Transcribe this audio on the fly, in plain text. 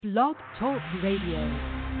Blog Talk Radio.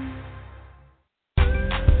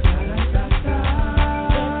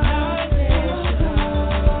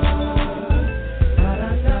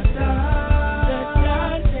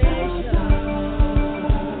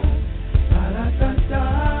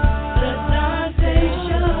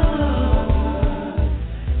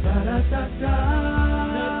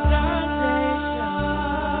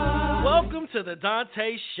 Welcome to the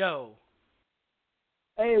Dante Show.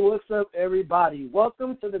 Hey, what's up, everybody?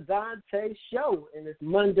 Welcome to the Dante Show. And it's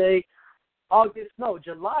Monday,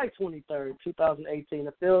 July 23rd, 2018.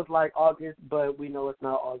 It feels like August, but we know it's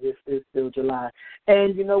not August. It's still July.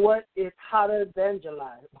 And you know what? It's hotter than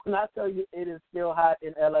July. When I tell you it is still hot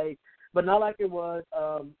in L.A., but not like it was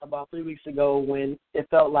about 3 weeks ago when it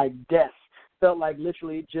felt like death. Felt like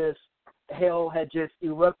literally just hell had just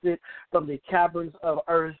erupted from the caverns of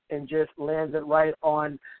Earth and just landed right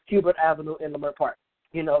on Hubert Avenue in Lamert Park.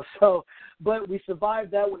 But we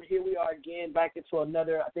survived that one. Here we are again, back into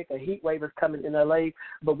another, I think a heat wave is coming in L.A.,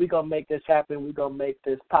 but we're going to make this happen. We're going to make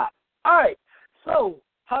this pop. All right, so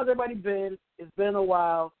how's everybody been? It's been a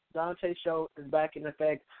while. Dante Show is back in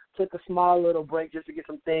effect. Took a small little break just to get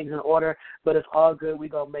some things in order, but it's all good. We're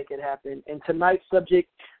going to make it happen. And tonight's subject,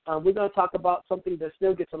 we're going to talk about something that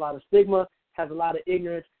still gets a lot of stigma, has a lot of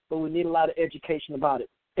ignorance, but we need a lot of education about it.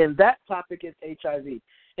 And that topic is HIV.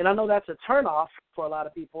 And I know that's a turnoff for a lot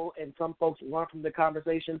of people, and some folks run from the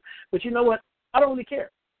conversation. But you know what? I don't really care.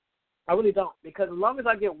 I really don't, because as long as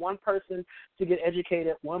I get one person to get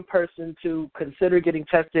educated, one person to consider getting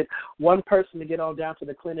tested, one person to get on down to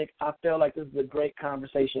the clinic, I feel like this is a great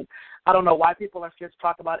conversation. I don't know why people are scared to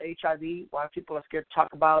talk about HIV, why people are scared to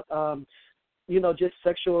talk about, just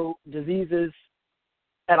sexual diseases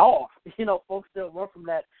at all. Folks still run from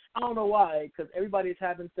that. I don't know why, because everybody's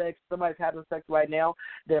having sex. Somebody's having sex right now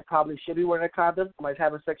that probably should be wearing a condom. Somebody's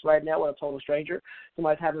having sex right now with a total stranger.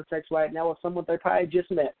 Somebody's having sex right now with someone they probably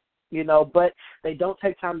just met, but they don't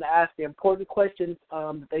take time to ask the important questions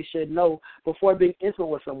that they should know before being intimate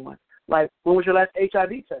with someone. Like, when was your last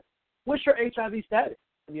HIV test? What's your HIV status?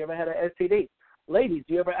 Have you ever had an STD? Ladies,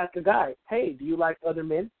 do you ever ask a guy, hey, do you like other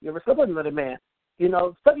men? You ever slept with another man?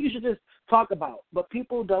 Stuff you should just talk about, but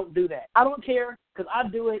people don't do that. I don't care, because I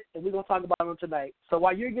do it, and we're going to talk about them tonight. So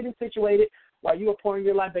while you're getting situated, while you are pouring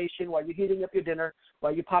your libation, while you're heating up your dinner,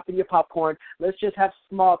 while you're popping your popcorn, let's just have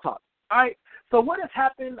small talk. All right? So what has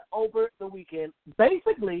happened over the weekend?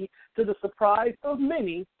 Basically, to the surprise of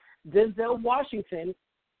many, Denzel Washington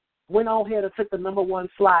went on ahead and took the number one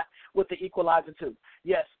slot with The Equalizer 2.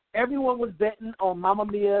 Yes, everyone was betting on Mamma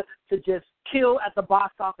Mia to just kill at the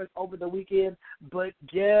box office over the weekend, but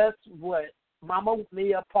guess what? Mamma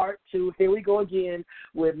Mia Part 2, here we go again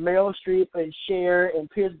with Meryl Streep and Cher and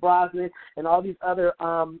Pierce Brosnan and all these other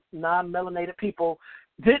non-melanated people,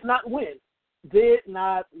 did not win.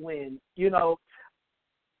 Denzel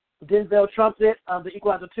trumped it. The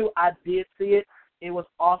Equalizer 2, I did see it. It was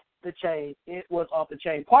off the chain.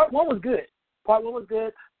 Part 1 was good. Part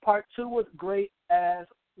 2 was great as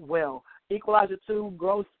well. Equalizer 2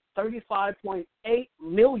 grossed $35.8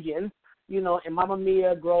 million, and Mamma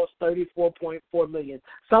Mia grossed $34.4 million.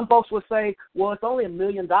 Some folks would say, well, it's only $1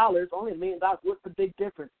 million. What's the big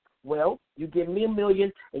difference? Well, you give me $1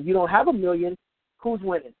 million and you don't have $1 million, who's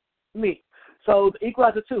winning? Me. So The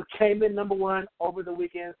Equalizer 2 came in number one over the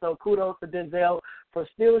weekend, so kudos to Denzel for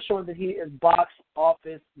still showing that he is box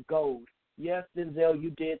office gold. Yes, Denzel,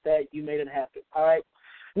 you did that. You made it happen. All right.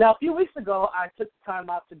 Now, a few weeks ago, I took the time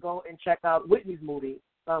out to go and check out Whitney's movie.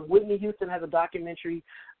 Whitney Houston has a documentary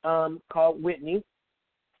called Whitney,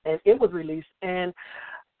 and it was released. And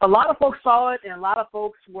a lot of folks saw it, and a lot of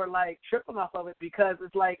folks were, tripping off of it because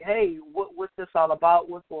it's like, hey, what's this all about?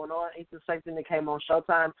 What's going on? Ain't the same thing that came on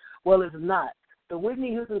Showtime? Well, it's not. The Whitney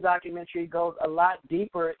Houston documentary goes a lot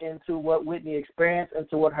deeper into what Whitney experienced,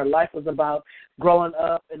 into what her life was about, growing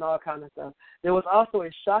up, and all kind of stuff. There was also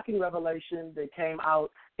a shocking revelation that came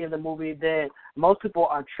out in the movie that most people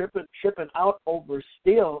are tripping out over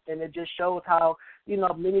still, and it just shows how,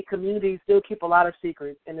 many communities still keep a lot of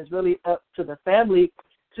secrets, and it's really up to the family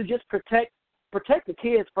to just protect the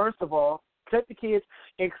kids, first of all, protect the kids,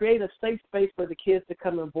 and create a safe space for the kids to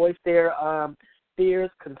come and voice their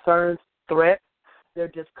fears, concerns, threats, their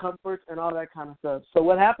discomforts, and all that kind of stuff. So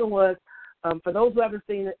what happened was, for those who haven't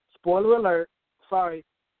seen it, spoiler alert,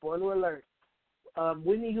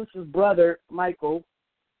 Whitney Houston's brother, Michael,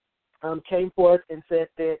 came forth and said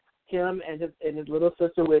that him and his little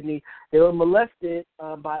sister Whitney, they were molested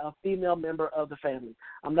by a female member of the family.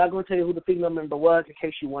 I'm not going to tell you who the female member was in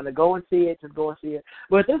case you want to go and see it. Just go and see it.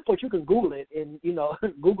 But at this point, you can Google it, and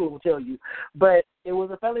Google will tell you. But it was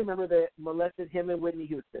a family member that molested him and Whitney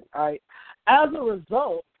Houston. All right. As a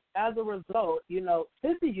result, as a result,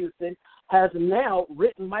 Sissy Houston has now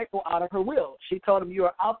written Michael out of her will. She told him, you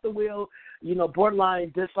are out the will,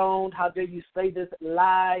 borderline disowned. How dare you say this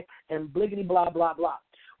lie and bliggity blah, blah, blah.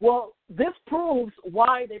 Well, this proves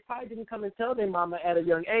why they probably didn't come and tell their mama at a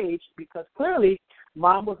young age, because clearly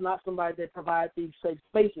mom was not somebody that provided these safe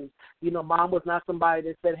spaces. Mom was not somebody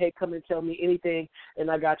that said, hey, come and tell me anything and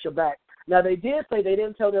I got your back. Now, they did say they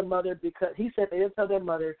didn't tell their mother because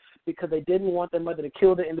they didn't want their mother to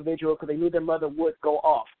kill the individual because they knew their mother would go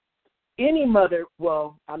off. Any mother,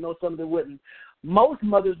 well, I know some of them wouldn't. Most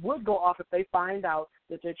mothers would go off if they find out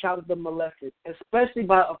that their child has been molested, especially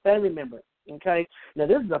by a family member. Okay? Now,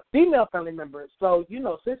 this is a female family member, so,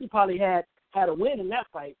 Sissy probably had a win in that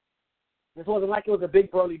fight. This wasn't like it was a big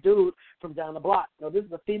burly dude from down the block. No, this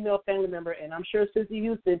is a female family member, and I'm sure Sissy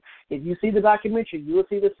Houston, if you see the documentary, you will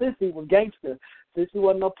see that Sissy was gangster. Sissy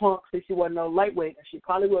wasn't no punk. Sissy wasn't no lightweight, and she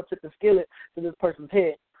probably would have took the skillet to this person's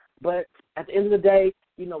head. But at the end of the day,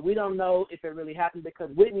 we don't know if it really happened because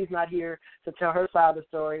Whitney's not here to tell her side of the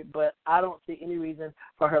story, but I don't see any reason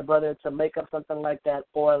for her brother to make up something like that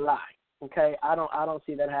or lie. Okay? I don't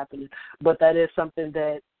see that happening. But that is something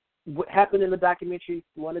that happened in the documentary. If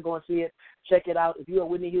you want to go and see it, check it out. If you're a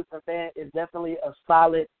Whitney Houston fan, it's definitely a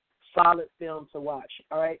solid film to watch.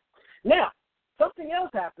 All right? Now, something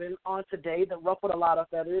else happened on today that ruffled a lot of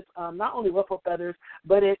feathers. Not only ruffled feathers,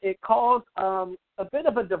 but it caused a bit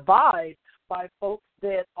of a divide by folks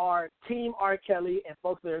that are Team R. Kelly and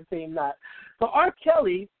folks that are Team not. So R.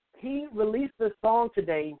 Kelly, he released this song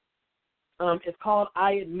today. It's called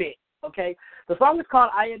I Admit. Okay, the song is called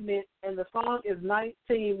I Admit, and the song is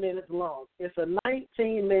 19 minutes long. It's a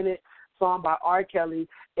 19-minute song by R. Kelly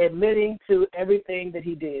admitting to everything that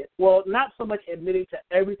he did. Well, not so much admitting to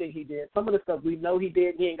everything he did. Some of the stuff we know he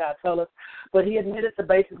did, he ain't got to tell us, but he admitted to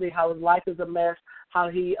basically how his life is a mess, how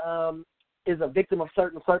he is a victim of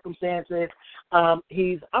certain circumstances.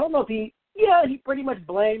 He pretty much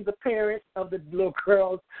blamed the parents of the little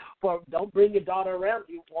girls for don't bring your daughter around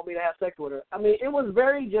you, want me to have sex with her. I mean, it was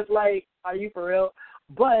very just like, are you for real?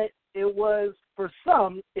 But it was, for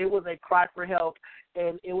some, it was a cry for help,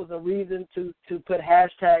 and it was a reason to put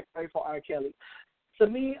hashtag pray for R. Kelly. To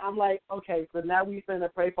me, I'm like, okay, so now we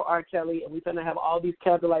finna pray for R. Kelly, and we finna have all these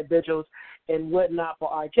candlelight vigils and whatnot for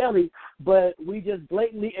R. Kelly, but we just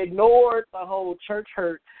blatantly ignored the whole church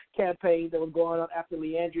hurt campaign that was going on after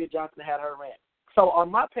Leandria Johnson had her rant. So on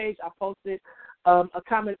my page, I posted a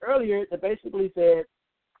comment earlier that basically said,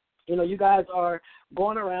 you guys are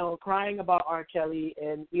going around crying about R. Kelly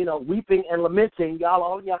and, weeping and lamenting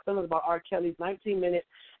all y'all feelings about R. Kelly's 19-minute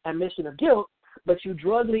admission of guilt, but you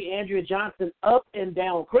drug Leandria Johnson up and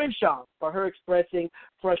down Crenshaw for her expressing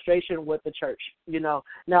frustration with the church. Now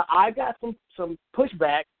I got some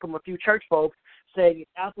pushback from a few church folks saying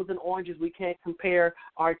apples and oranges, we can't compare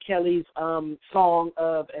R. Kelly's song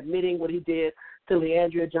of admitting what he did to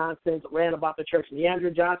Leandria Johnson's rant about the church.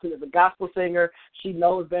 Leandria Johnson is a gospel singer. She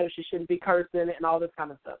knows better. She shouldn't be cursing and all this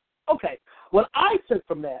kind of stuff. Okay, what I took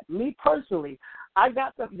from that, me personally, I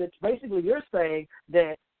got something that basically you're saying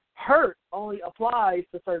that hurt only applies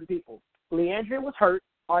to certain people. Leandria was hurt.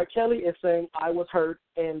 R. Kelly is saying I was hurt,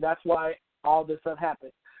 and that's why all this stuff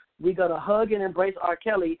happened. We're going to hug and embrace R.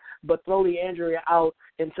 Kelly, but throw Leandria out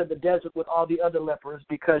into the desert with all the other lepers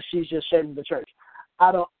because she's just shaming the church.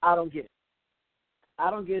 I don't get it.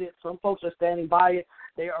 I don't get it. Some folks are standing by it.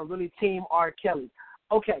 They are really Team R. Kelly.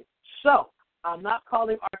 Okay, so I'm not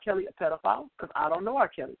calling R. Kelly a pedophile because I don't know R.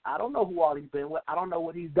 Kelly. I don't know who all he's been with. I don't know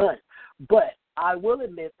what he's done. But I will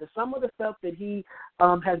admit that some of the stuff that he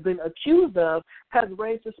has been accused of has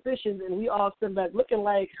raised suspicions, and we all sit back looking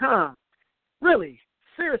like, really?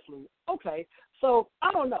 Seriously? Okay. So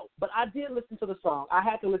I don't know, but I did listen to the song. I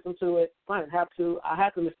had to listen to it. I didn't have to.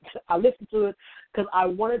 I listened to it because I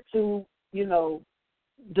wanted to,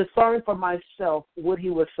 discern for myself what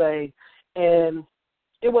he was saying, and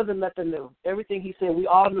it wasn't nothing new. Everything he said, we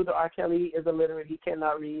all knew that R. Kelly is illiterate. He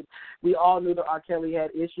cannot read. We all knew that R. Kelly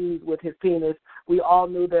had issues with his penis. We all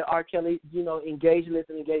knew that R. Kelly, engaged in this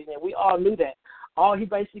and engaged in that. We all knew that. All he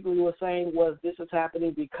basically was saying was this is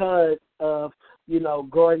happening because of,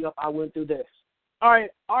 growing up, I went through this. All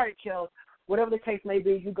right, Kel. Whatever the case may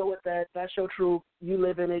be, you go with that. That's your truth. You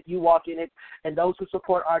live in it. You walk in it. And those who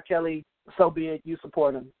support R. Kelly, so be it. You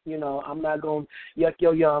support him. I'm not going to yuck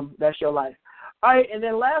your yum. That's your life. All right, and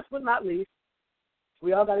then last but not least,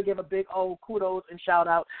 we all got to give a big old kudos and shout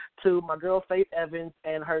out to my girl Faith Evans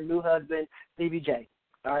and her new husband, Stevie J.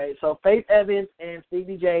 All right, so Faith Evans and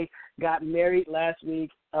Stevie J got married last week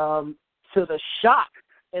to the shock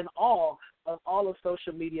and awe of all of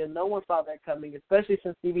social media. No one saw that coming, especially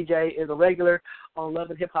since Stevie J is a regular on Love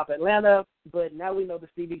and Hip Hop Atlanta. But now we know that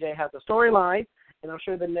Stevie J has a storyline, and I'm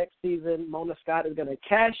sure the next season Mona Scott is going to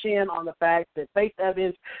cash in on the fact that Faith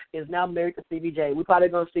Evans is now married to Stevie J. We're probably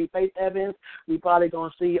going to see Faith Evans. We're probably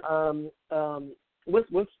going to see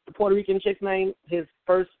what's the Puerto Rican chick's name? His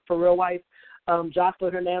first for real wife.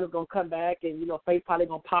 Jocelyn Hernandez is going to come back, and, you know, Faith probably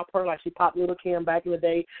going to pop her like she popped Little Kim back in the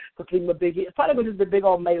day for keeping a big hit. It's probably going to be just a big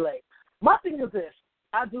old melee. My thing is this.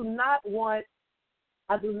 I do not want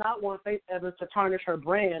Faith Evans to tarnish her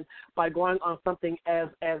brand by going on something as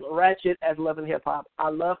ratchet as Love and Hip Hop. I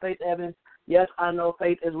love Faith Evans. Yes, I know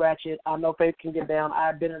Faith is ratchet. I know Faith can get down.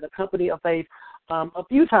 I've been in the company of Faith a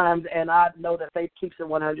few times, and I know that Faith keeps it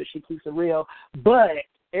 100. She keeps it real. But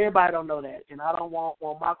everybody don't know that, and I don't want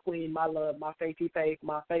my queen, my love, my Faithy Faith,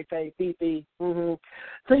 my Faith Fifi, to,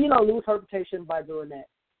 you know, lose her reputation by doing that.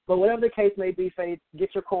 But whatever the case may be, Faith,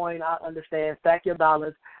 get your coin. I understand. Stack your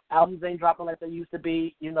dollars. Albums ain't dropping like they used to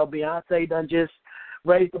be. You know, Beyonce done just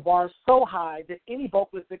raised the bar so high that any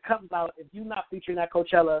vocalist that comes out, if you're not featuring at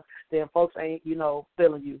Coachella, then folks ain't, you know,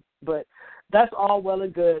 feeling you. But that's all well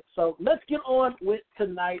and good. So let's get on with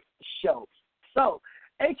tonight's show. So,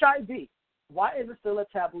 HIV. Why is it still a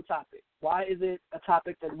taboo topic? Why is it a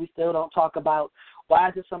topic that we still don't talk about? Why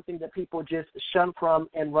is it something that people just shun from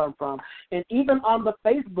and run from? And even on the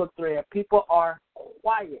Facebook thread, people are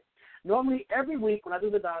quiet. Normally, every week when I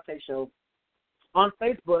do the Dante Show, on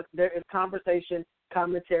Facebook, there is conversation,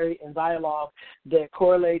 commentary, and dialogue that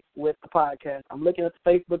correlates with the podcast. I'm looking at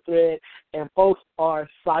the Facebook thread, and folks are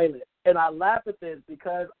silent. And I laugh at this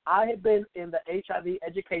because I have been in the HIV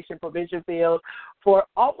education prevention field for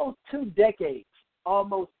almost 2 decades,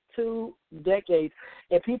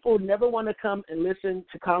 and people never want to come and listen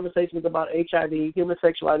to conversations about HIV, human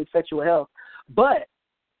sexuality, sexual health. But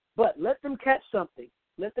let them catch something.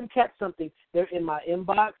 They're in my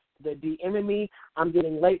inbox. They're DMing me. I'm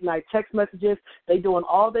getting late-night text messages. They're doing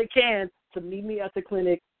all they can to meet me at the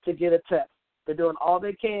clinic to get a test. They're doing all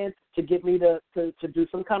they can to get me to do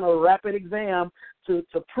some kind of rapid exam to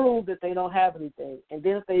prove that they don't have anything. And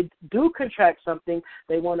then if they do contract something,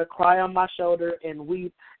 they want to cry on my shoulder and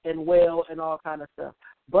weep and wail and all kind of stuff.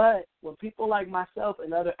 But when people like myself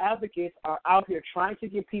and other advocates are out here trying to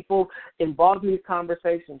get people involved in these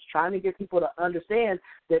conversations, trying to get people to understand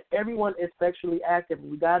that everyone is sexually active,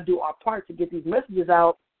 and we got to do our part to get these messages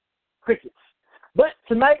out, crickets. But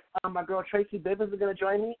tonight, my girl Tracy Bivens is going to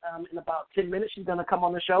join me in about 10 minutes. She's going to come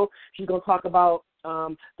on the show. She's going to talk about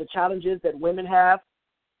the challenges that women have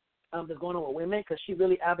that's going on with women, because she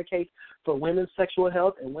really advocates for women's sexual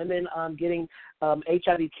health and women getting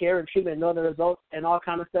HIV care and treatment and other results and all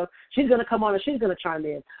kind of stuff. She's going to come on and she's going to chime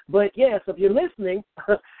in. But, yes, if you're listening,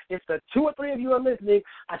 if the 2 or 3 of you are listening,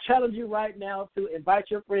 I challenge you right now to invite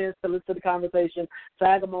your friends to listen to the conversation,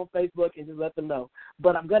 tag them on Facebook, and just let them know.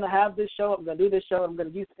 But I'm going to have this show. I'm going to do this show. I'm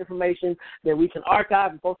going to use information that we can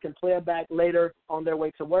archive and folks can play it back later on their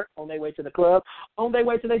way to work, on their way to the club, on their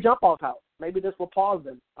way to their jump-off house. Maybe this will pause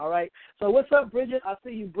them, all right? So what's up, Bridget? I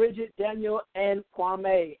see you, Bridget, Daniel, and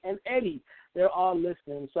Kwame, and Eddie. They're all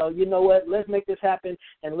listening. So you know what? Let's make this happen,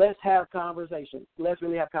 and let's have conversation. Let's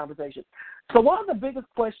really have conversation. So one of the biggest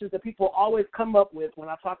questions that people always come up with when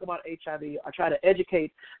I talk about HIV or try to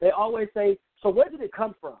educate, they always say, so where did it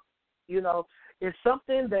come from? You know, it's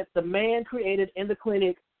something that the man created in the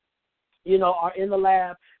clinic, you know, or in the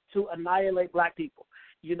lab to annihilate black people.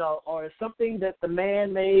 You know, or it's something that the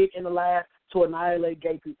man made in the lab to annihilate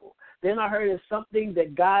gay people. Then I heard it's something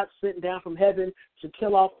that God sent down from heaven to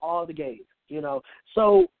kill off all the gays, you know.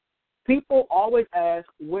 So people always ask,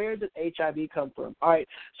 where did HIV come from? All right,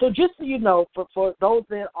 so just so you know, for those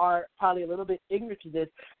that are probably a little bit ignorant to this,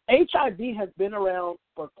 HIV has been around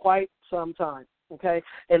for quite some time. Okay,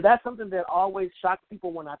 and that's something that always shocks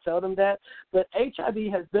people when I tell them that. But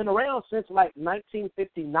HIV has been around since like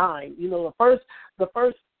 1959. You know, the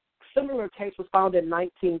first similar case was found in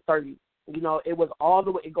 1930. You know,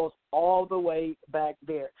 it goes all the way back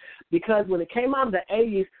there, because when it came out of the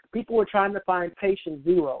 80s, people were trying to find patient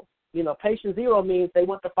zero. You know, patient zero means they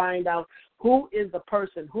want to find out who is the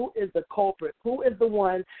person, who is the culprit, who is the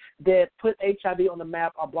one that put HIV on the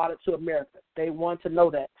map or brought it to America. They want to know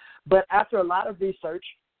that. But after a lot of research,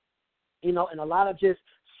 you know, and a lot of just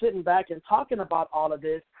sitting back and talking about all of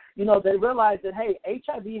this, you know, they realized that, hey,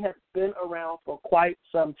 HIV has been around for quite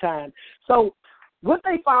some time. So what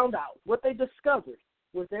they found out, what they discovered,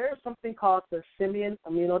 was there is something called the simian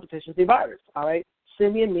immunodeficiency virus, all right?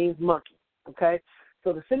 Simian means monkey, okay?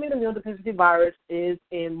 So the simian immunodeficiency virus is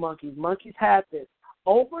in monkeys. Monkeys had this.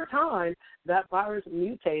 Over time, that virus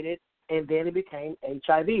mutated, and then it became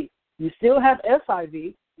HIV. You still have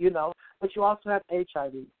SIV, you know, but you also have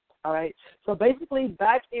HIV. All right. So basically,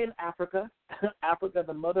 back in Africa, Africa,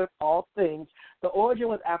 the mother of all things, the origin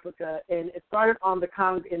was Africa, and it started on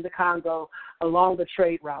in the Congo along the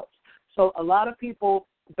trade routes. So a lot of people,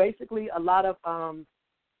 basically, a lot of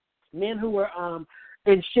men who were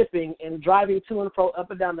in shipping and driving to and fro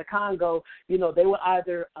up and down the Congo, you know, they would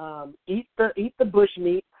either eat the bush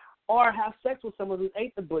meat or have sex with someone who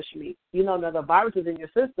ate the bush meat. You know, now the virus is in your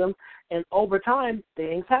system, and over time,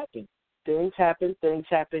 things happen. Things happen,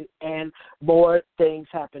 and more things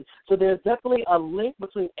happen. So there's definitely a link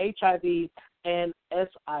between HIV and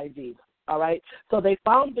SIV, all right? So they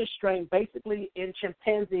found this strain basically in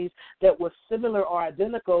chimpanzees that was similar or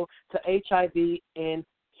identical to HIV in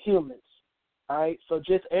humans, all right? So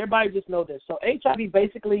just everybody just know this. So HIV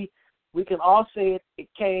basically, we can all say it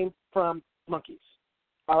came from monkeys,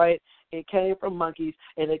 all right? It came from monkeys,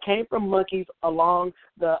 and it came from monkeys along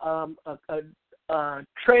the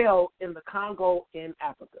trail in the Congo in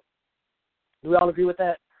Africa. Do we all agree with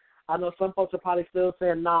that? I know some folks are probably still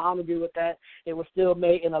saying, nah, I don't agree with that. It was still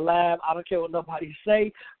made in a lab. I don't care what nobody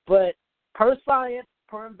say. But per science,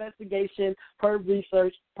 per investigation, per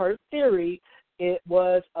research, per theory, it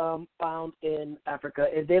was found in Africa.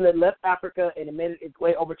 And then it left Africa and it made its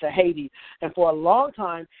way over to Haiti. And for a long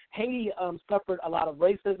time, Haiti suffered a lot of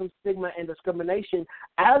racism, stigma, and discrimination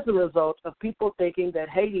as a result of people thinking that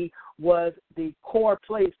Haiti was the core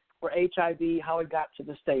place for HIV, how it got to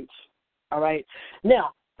the States. All right.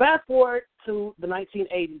 Now, fast forward to the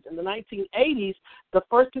 1980s. In the 1980s, the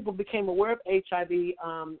first people became aware of HIV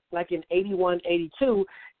like in 81, 82,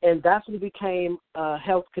 and that's when it became a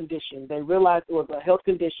health condition. They realized it was a health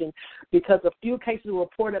condition because a few cases were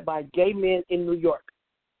reported by gay men in New York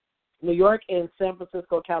and San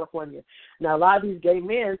Francisco, California. Now, a lot of these gay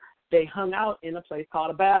men, they hung out in a place called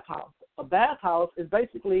a bathhouse. A bathhouse is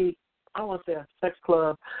basically, I don't want to say a sex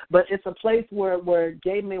club, but it's a place where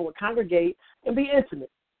gay men would congregate and be intimate.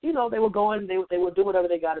 You know, they will go in, they will do whatever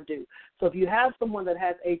they got to do. So if you have someone that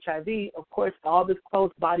has HIV, of course, all this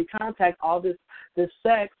close body contact, all this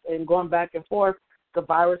sex and going back and forth, the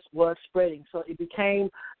virus was spreading. So it became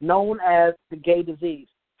known as the gay disease.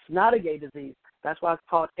 It's not a gay disease. That's why it's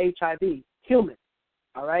called HIV, human.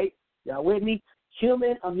 All right? Y'all with me?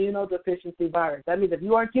 Human immunodeficiency virus. That means if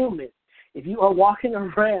you are human, if you are walking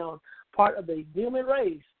around part of the human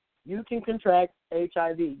race, you can contract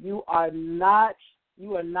HIV. You are not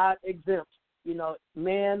exempt. You know,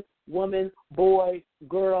 man, woman, boy,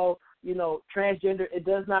 girl, you know, transgender, it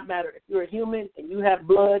does not matter. If you're a human and you have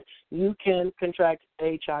blood, you can contract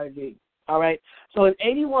HIV. All right? So in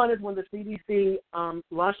 81 is when the CDC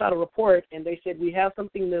launched out a report, and they said we have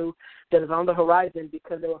something new that is on the horizon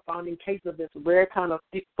because they were finding cases of this rare kind of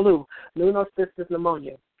flu, pneumocystis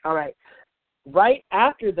pneumonia. All right. Right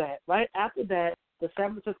after that, the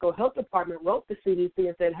San Francisco Health Department wrote the CDC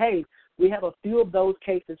and said, hey, we have a few of those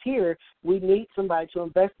cases here. We need somebody to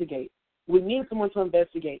investigate. We need someone to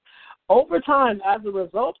investigate. Over time, as a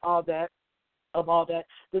result of all that,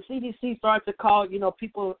 the CDC started to call, you know,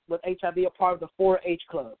 people with HIV a part of the 4-H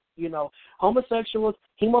club, you know, homosexuals,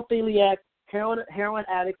 hemophiliacs, heroin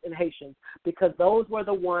addicts, and Haitians, because those were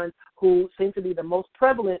the ones who seemed to be the most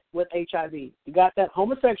prevalent with HIV. You got that?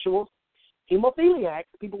 Homosexuals, hemophiliacs,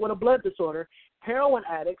 people with a blood disorder, heroin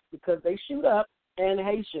addicts because they shoot up, and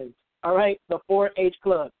Haitians. All right, the 4-H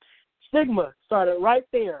club. Stigma started right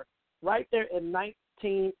there in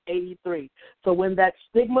 1983. So when that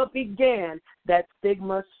stigma began, that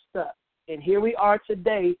stigma stuck. And here we are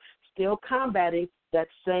today still combating that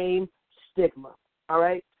same stigma. All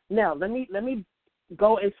right? Now, let me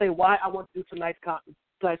go and say why I want to do tonight's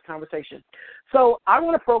conversation. So I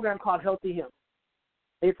run a program called Healthy Him.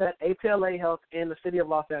 It's at APLA Health in the city of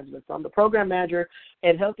Los Angeles. So I'm the program manager,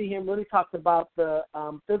 and Healthy Him really talks about the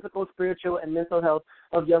physical, spiritual, and mental health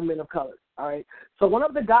of young men of color. All right. So one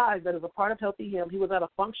of the guys that is a part of Healthy Him, he was at a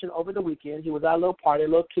function over the weekend. He was at a little party, a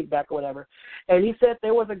little kickback or whatever, and he said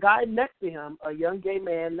there was a guy next to him, a young gay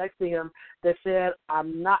man next to him, that said, I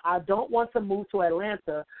don't want to move to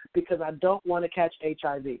Atlanta because I don't want to catch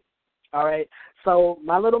HIV. All right. So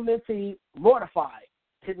my little mentee, mortified.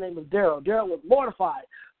 His name was Daryl. Daryl was mortified,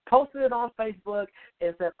 posted it on Facebook,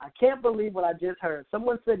 and said, I can't believe what I just heard.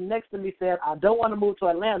 Someone sitting next to me said, I don't want to move to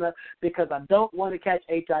Atlanta because I don't want to catch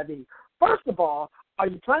HIV. First of all, are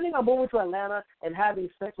you planning on moving to Atlanta and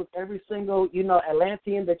having sex with every single,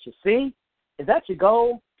 Atlantean that you see? Is that your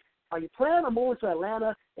goal? Are you planning on moving to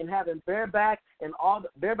Atlanta and having bareback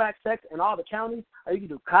sex in all the counties? Or you can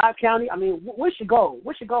do Cobb County? I mean, what's your goal?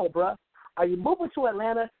 What's your goal, bruh? Are you moving to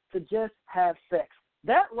Atlanta to just have sex?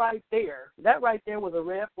 That right there was a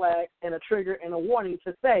red flag and a trigger and a warning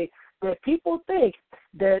to say that people think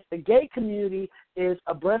that the gay community is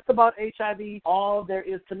abreast about HIV, all there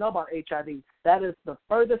is to know about HIV. That is the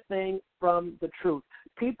furthest thing from the truth.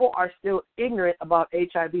 People are still ignorant about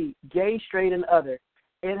HIV, gay, straight, and other.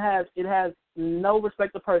 It has no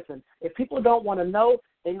respect of person. If people don't want to know,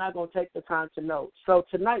 they're not going to take the time to know. So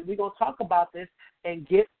tonight we're going to talk about this and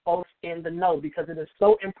get folks in the know, because it is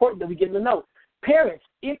so important that we get in the know. Parents,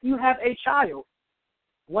 if you have a child,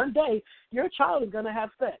 one day your child is going to have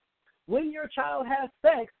sex. When your child has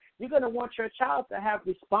sex, you're going to want your child to have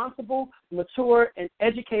responsible, mature, and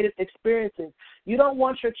educated experiences. You don't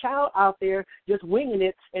want your child out there just winging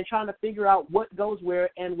it and trying to figure out what goes where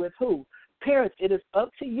and with who. Parents, it is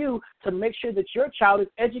up to you to make sure that your child is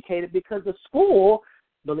educated, because the school,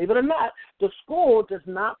 believe it or not, the school does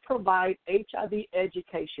not provide HIV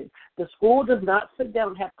education. The school does not sit down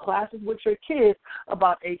and have classes with your kids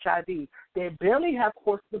about HIV. They barely have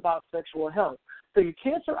courses about sexual health. So your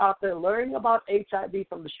kids are out there learning about HIV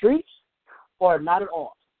from the streets or not at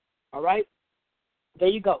all. All right? There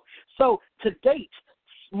you go. So to date,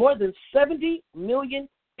 more than 70 million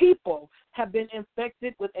people have been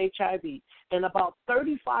infected with HIV, and about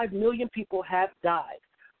 35 million people have died.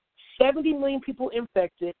 70 million people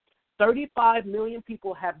infected, 35 million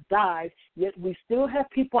people have died, yet we still have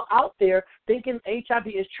people out there thinking HIV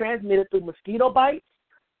is transmitted through mosquito bites,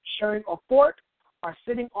 sharing a fork, or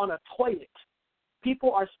sitting on a toilet.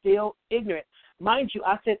 People are still ignorant. Mind you,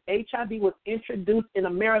 I said HIV was introduced in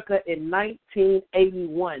America in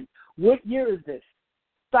 1981. What year is this?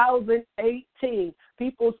 2018.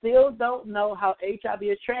 People still don't know how HIV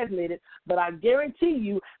is transmitted, but I guarantee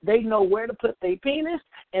you they know where to put their penis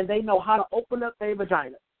and they know how to open up their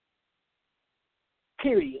vagina.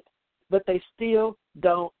 Period. But they still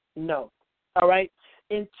don't know. All right?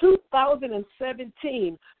 In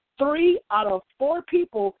 2017, 3 out of 4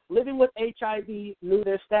 people living with HIV knew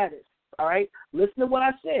their status. All right? Listen to what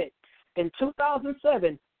I said. In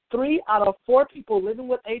 2007, 3 out of 4 people living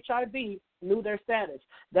with HIV knew their status.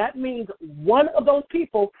 That means one of those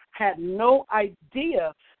people had no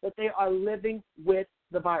idea that they are living with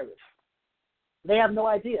the virus. They have no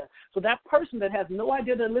idea. So that person that has no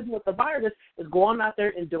idea they're living with the virus is going out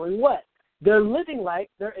there and doing what? They're living like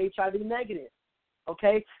they're HIV negative.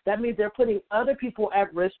 Okay? That means they're putting other people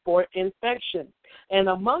at risk for infection. And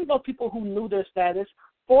among those people who knew their status,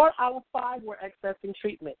 4 out of 5 were accessing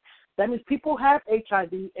treatment. That means people have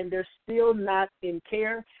HIV and they're still not in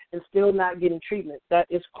care and still not getting treatment. That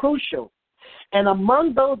is crucial. And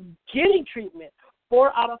among those getting treatment,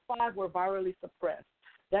 4 out of 5 were virally suppressed.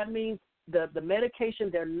 That means the medication,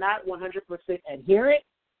 they're not 100% adherent,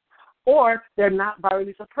 or they're not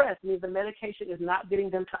virally suppressed. It means the medication is not getting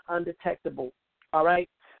them to undetectable. All right?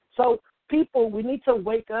 So people, we need to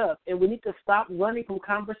wake up and we need to stop running from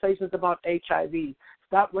conversations about HIV.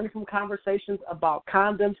 Stop running from conversations about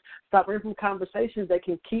condoms. Stop running from conversations that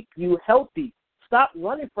can keep you healthy. Stop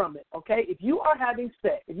running from it, okay? If you are having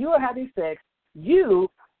sex, you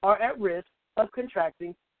are at risk of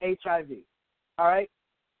contracting HIV. All right?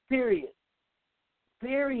 Period.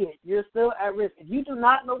 You're still at risk. If you do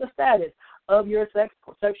not know the status of your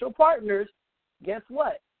sexual partners, guess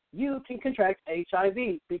what? You can contract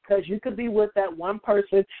HIV because you could be with that one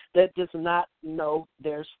person that does not know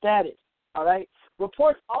their status. All right?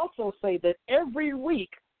 Reports also say that every week,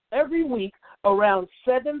 around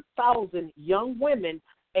 7,000 young women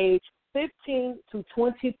aged 15 to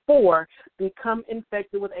 24 become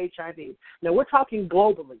infected with HIV. Now, we're talking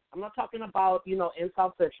globally. I'm not talking about, in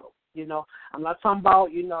South Central. I'm not talking about,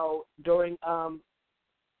 during,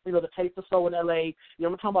 the Taste of Soul in L.A.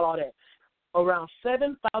 I'm not talking about all that. Around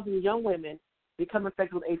 7,000 young women become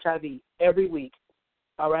infected with HIV every week.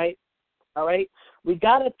 All right? We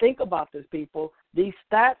got to think about this, people. These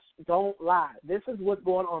stats don't lie. This is what's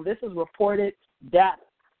going on. This is reported data.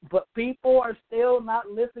 But people are still not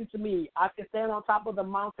listening to me. I can stand on top of the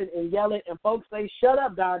mountain and yell it, and folks say, shut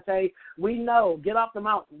up, Dante. We know. Get off the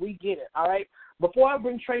mountain. We get it, all right? Before I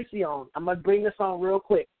bring Tracy on, I'm going to bring this on real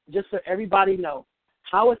quick, just so everybody knows.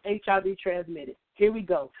 How is HIV transmitted? Here we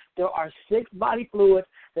go. There are 6 body fluids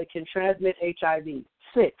that can transmit HIV.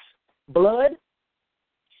 6. Blood,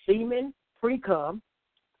 semen, pre-cum,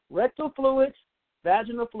 rectal fluids,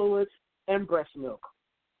 vaginal fluids, and breast milk.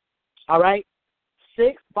 All right?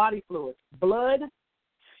 6 body fluids: blood,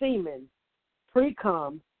 semen,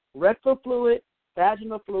 pre-cum, rectal fluid,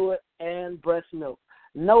 vaginal fluid, and breast milk.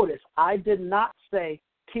 Notice, I did not say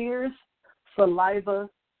tears, saliva,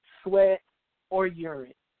 sweat, or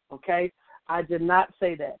urine, okay? I did not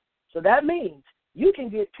say that. So that means you can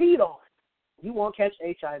get peed on, you won't catch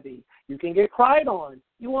HIV. You can get cried on,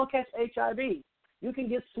 you won't catch HIV. You can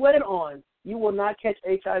get sweated on, you will not catch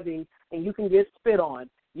HIV. And you can get spit on,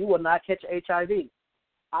 you will not catch HIV.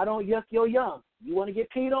 I don't yuck your yum. You want to get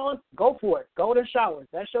peed on? Go for it. Go to the shower.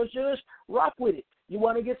 That's your shush. Rock with it. You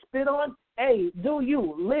want to get spit on? Hey, do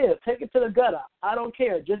you. Live. Take it to the gutter. I don't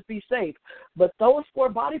care. Just be safe. But those 4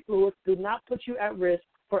 body fluids do not put you at risk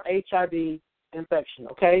for HIV infection,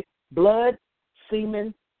 okay? Blood,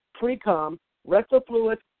 semen, pre-cum, rectal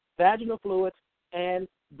fluids, vaginal fluids, and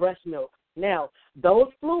breast milk. Now, those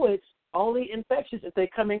fluids only infectious if they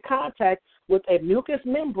come in contact with a mucous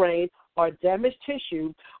membrane or damaged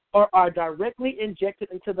tissue or are directly injected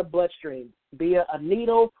into the bloodstream via a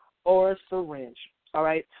needle or a syringe. All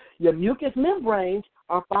right? Your mucous membranes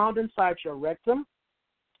are found inside your rectum,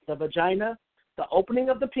 the vagina, the opening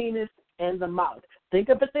of the penis, and the mouth. Think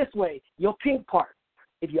of it this way, your pink part.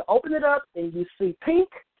 If you open it up and you see pink,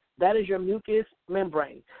 that is your mucous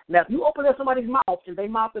membrane. Now, if you open up somebody's mouth and their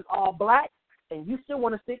mouth is all black and you still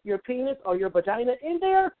want to stick your penis or your vagina in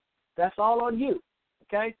there, that's all on you,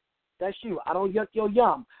 okay? That's you. I don't yuck your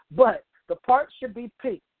yum. But the part should be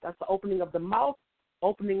pink. That's the opening of the mouth,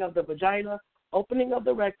 opening of the vagina, opening of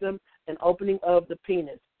the rectum, and opening of the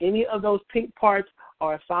penis. Any of those pink parts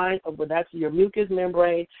are a sign of where that's your mucous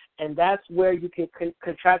membrane, and that's where you can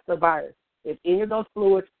contract the virus. If any of those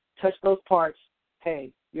fluids touch those parts,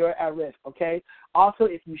 hey, you're at risk, okay? Also,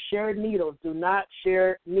 if you share needles, do not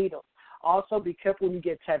share needles. Also, be careful when you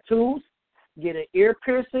get tattoos, get an ear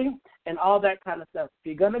piercing, and all that kind of stuff. If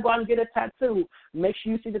you're going to go out and get a tattoo, make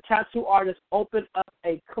sure you see the tattoo artist open up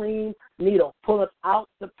a clean needle. Pull it out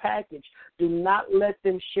the package. Do not let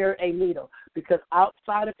them share a needle because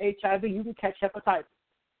outside of HIV, you can catch hepatitis,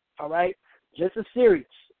 all right? Just as serious,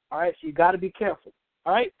 all right? So you got to be careful,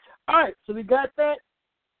 all right? All right, so we got that.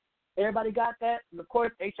 Everybody got that? And, of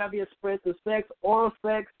course, HIV is spread through sex, oral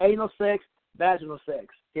sex, anal sex, vaginal sex.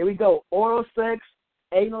 Here we go. Oral sex,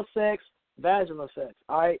 anal sex, vaginal sex.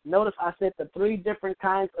 All right? Notice I said the 3 different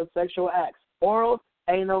kinds of sexual acts. Oral,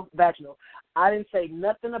 anal, vaginal. I didn't say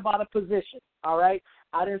nothing about a position. All right?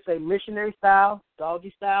 I didn't say missionary style,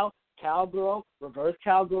 doggy style, cowgirl, reverse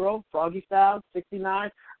cowgirl, froggy style, 69.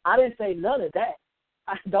 I didn't say none of that.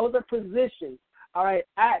 Those are positions. All right?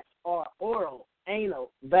 Acts are oral,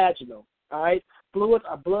 anal, vaginal. All right? Fluids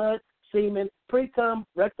are blood, semen, pre-cum,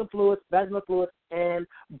 rectal fluids, vaginal fluids, and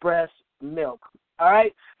breast milk. All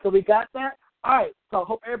right? So we got that? All right. So I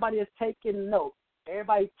hope everybody is taking note.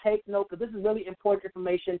 Everybody take note because this is really important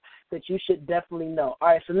information that you should definitely know. All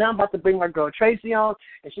right. So now I'm about to bring my girl Tracy on,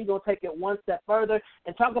 and she's going to take it one step further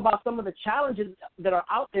and talk about some of the challenges that are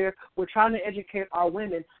out there. We're trying to educate our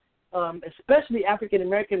women, especially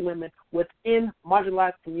African-American women within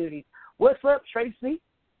marginalized communities. What's up, Tracy?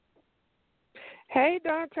 Hey,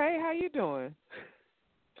 Dante, how you doing?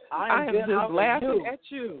 I am just laughing at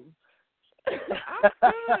you. I'm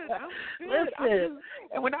good. Listen.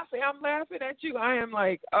 And when I say I'm laughing at you, I am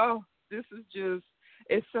like, oh, this is just,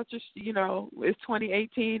 it's such a, it's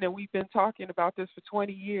 2018 and we've been talking about this for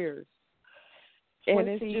 20 years. And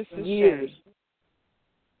it's just a shame.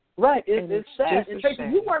 Right, it's sad. And Tracy,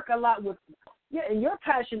 shame. you work a lot with, and your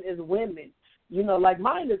passion is women. Like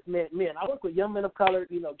mine is men. I work with young men of color,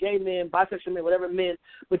 gay men, bisexual men, whatever men.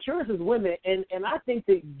 But yours is women, and I think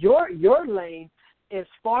that your lane is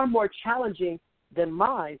far more challenging than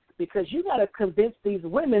mine because you got to convince these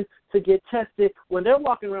women to get tested when they're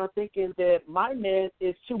walking around thinking that my man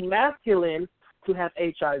is too masculine to have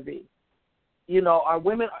HIV. Our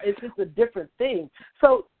women, it's just a different thing.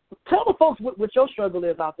 So tell the folks what your struggle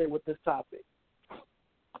is out there with this topic.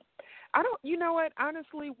 You know what?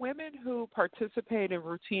 Honestly, women who participate in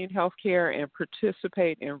routine health care and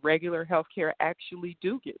participate in regular health care actually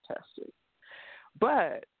do get tested.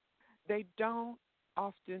 But they don't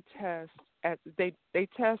often test they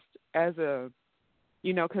test as a,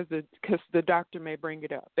 because the doctor may bring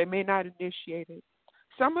it up. They may not initiate it.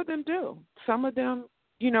 Some of them do. Some of them,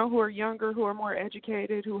 who are younger, who are more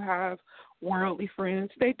educated, who have worldly friends,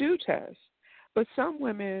 they do test. But some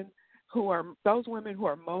women those women who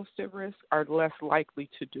are most at risk are less likely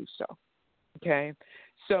to do so. Okay,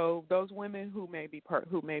 so those women who may be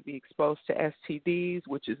exposed to STDs,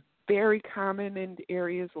 which is very common in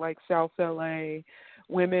areas like South LA,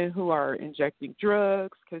 women who are injecting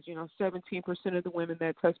drugs, because 17% of the women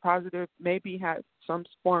that test positive maybe have some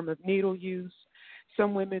form of needle use.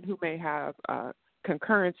 Some women who may have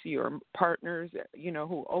concurrency or partners,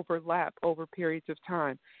 who overlap over periods of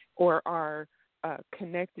time, or are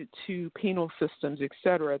connected to penal systems, et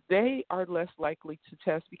cetera, they are less likely to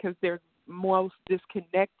test because they're most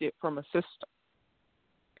disconnected from a system.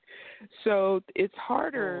 So it's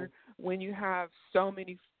harder when you have so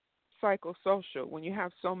many psychosocial, when you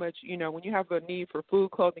have so much, when you have a need for food,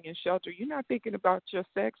 clothing, and shelter, you're not thinking about your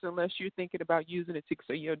sex unless you're thinking about using it to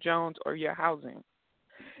so your Jones or your housing.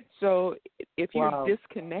 So if you're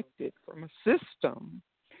disconnected from a system,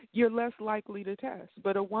 you're less likely to test.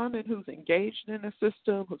 But a woman who's engaged in a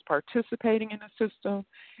system, who's participating in a system,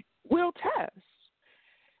 will test.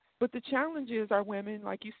 But the challenge is our women,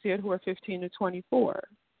 like you said, who are 15 to 24.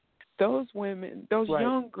 Those women, those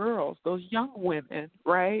young girls, those young women,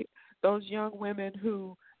 right? Those young women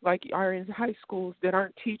who, like, are in high schools that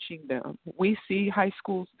aren't teaching them. We see high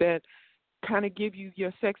schools that kind of give you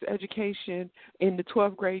your sex education in the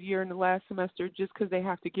 12th grade year in the last semester just because they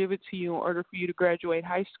have to give it to you in order for you to graduate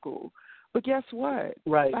high school. But guess what?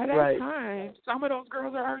 By that time, some of those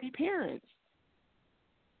girls are already parents.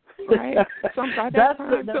 Right? That's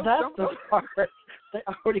the part. They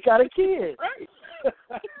already got a kid. Right.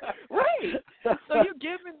 Right. So you're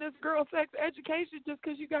giving this girl sex education just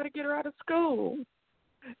because you got to get her out of school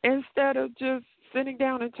instead of just sitting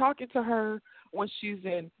down and talking to her when she's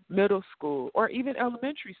in middle school or even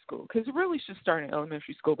elementary school, because it really should start in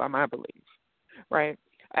elementary school by my belief, right?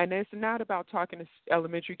 And it's not about talking to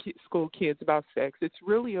elementary school kids about sex. It's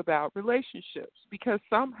really about relationships, because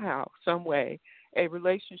somehow, some way, a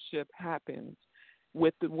relationship happens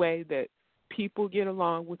with the way that people get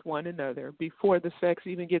along with one another before the sex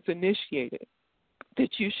even gets initiated, that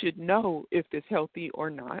you should know if it's healthy or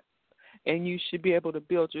not, and you should be able to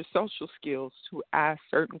build your social skills to ask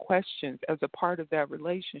certain questions as a part of that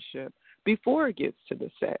relationship before it gets to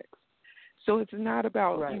the sex. So it's not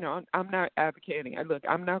about, I'm not advocating. Look,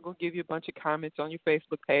 I'm not going to give you a bunch of comments on your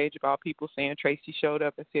Facebook page about people saying Tracy showed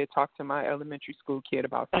up and said, talk to my elementary school kid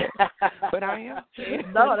about sex. But I am saying,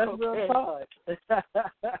 no, that's real talk.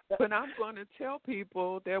 But I'm going to tell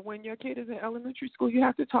people that when your kid is in elementary school, you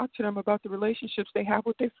have to talk to them about the relationships they have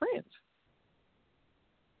with their friends.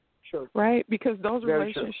 Sure. Right? Because those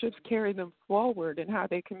relationships carry them forward in how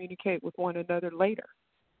they communicate with one another later.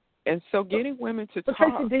 And so getting women to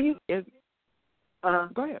talk is...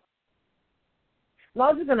 Go ahead. No,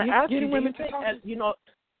 I was just going to ask you, women to talk.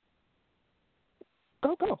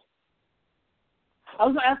 Go. I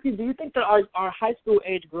was going to ask you, do you think that our high school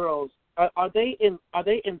age girls are they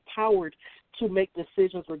empowered to make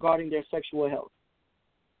decisions regarding their sexual health,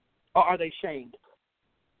 or are they shamed?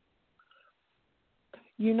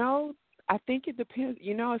 I think it depends.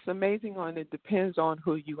 It's amazing it depends on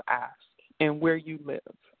who you ask and where you live.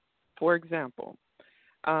 For example,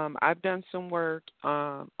 I've done some work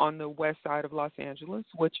on the west side of Los Angeles,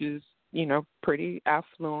 which is, pretty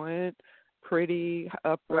affluent, pretty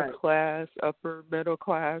upper class, upper middle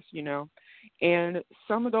class, and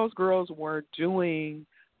some of those girls were doing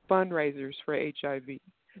fundraisers for HIV.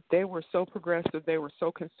 They were so progressive. They were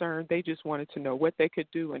so concerned. They just wanted to know what they could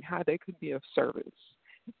do and how they could be of service.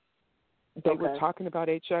 They were talking about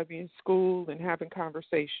HIV in school and having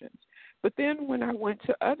conversations. But then when I went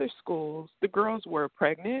to other schools, the girls were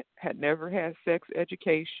pregnant, had never had sex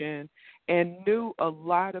education, and knew a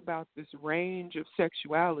lot about this range of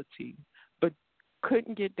sexuality, but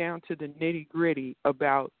couldn't get down to the nitty-gritty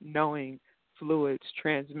about knowing fluids,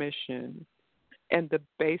 transmission, and the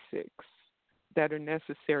basics that are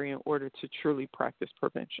necessary in order to truly practice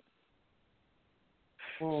prevention.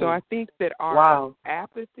 So I think that our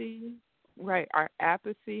apathy,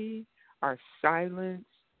 our silence,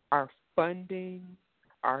 our funding,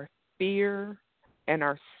 our fear, and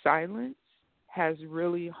our silence has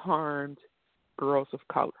really harmed girls of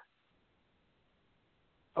color.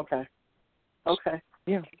 Okay.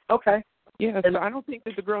 Yeah. Okay. Yeah, so I don't think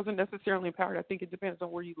that the girls are necessarily empowered. I think it depends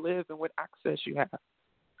on where you live and what access you have.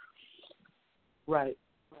 Right.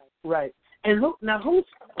 And who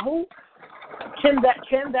can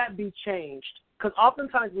that be changed? Because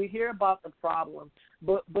oftentimes we hear about the problem,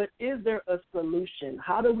 but is there a solution?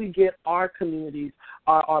 How do we get our communities,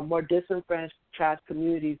 our more disenfranchised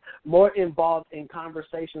communities, more involved in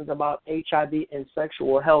conversations about HIV and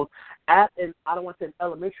sexual health at I don't want to say an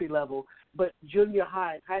elementary level, but junior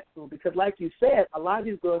high and high school? Because like you said, a lot of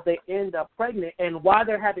these girls, they end up pregnant, and why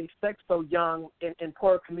they're having sex so young in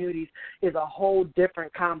poor communities is a whole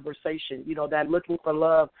different conversation. That looking for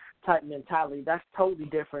love type mentality, that's totally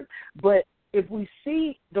different. But if we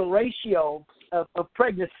see the ratio of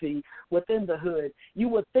pregnancy within the hood, you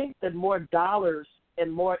would think that more dollars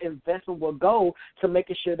and more investment will go to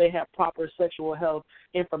making sure they have proper sexual health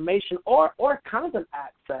information or condom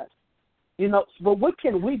access. But what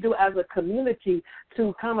can we do as a community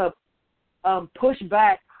to kind of push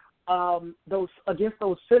back against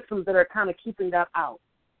those systems that are kind of keeping that out?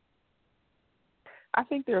 I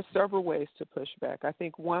think there are several ways to push back. I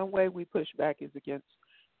think one way we push back is against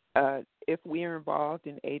If we are involved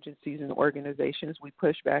in agencies and organizations, we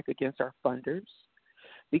push back against our funders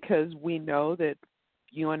because we know that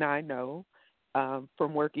you and I know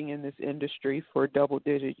from working in this industry for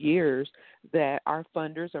double-digit years that our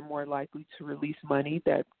funders are more likely to release money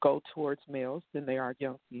that go towards males than they are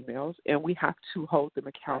young females, and we have to hold them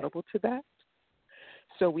accountable to that.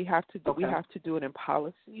 So we have to do it in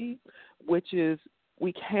policy, which is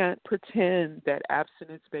we can't pretend that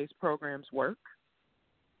abstinence-based programs work.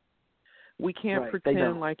 We can't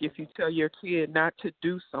pretend like if you tell your kid not to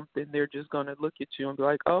do something, they're just going to look at you and be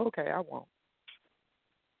like, oh, okay, I won't.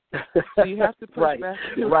 So you have to push back.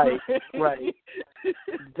 Right.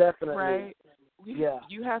 Definitely. Right.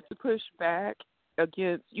 You have to push back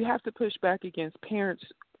against parents'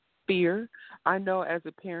 fear. I know as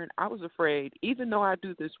a parent, I was afraid. Even though I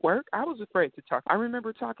do this work, I was afraid to talk. I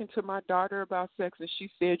remember talking to my daughter about sex, and she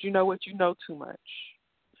said, you know what, you know too much,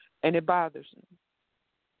 and it bothers me.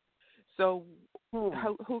 So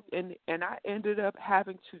and I ended up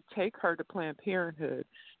having to take her to Planned Parenthood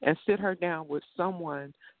and sit her down with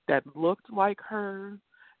someone that looked like her,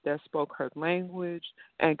 that spoke her language,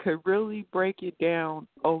 and could really break it down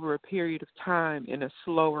over a period of time in a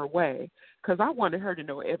slower way, because I wanted her to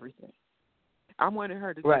know everything. I wanted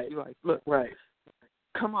her to just be like, look,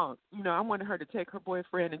 come on. You know, I wanted her to take her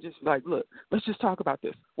boyfriend and just like, look, let's just talk about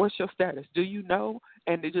this. What's your status? Do you know?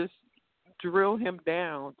 And to just drill him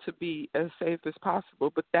down to be as safe as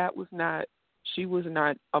possible. But she was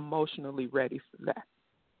not emotionally ready for that.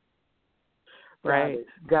 Right?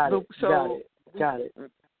 Got it.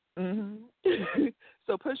 Mm-hmm.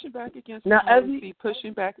 So pushing back against now, policy,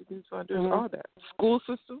 pushing back against funders, all that. School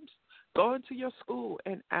systems, go into your school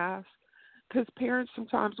and ask, because parents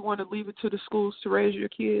sometimes want to leave it to the schools to raise your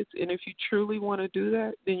kids, and if you truly want to do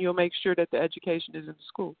that, then you'll make sure that the education is in the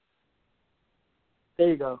school. There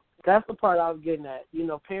you go. That's the part I was getting at. You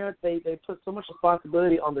know, parents, they put so much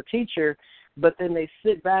responsibility on the teacher, but then they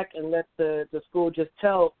sit back and let the school just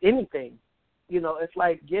tell anything. You know, it's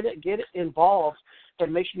like get it involved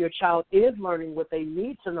and make sure your child is learning what they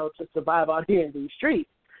need to know to survive out here in these streets.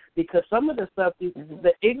 Because some of the stuff,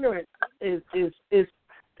 the ignorance is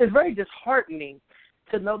very disheartening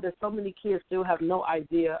to know that so many kids still have no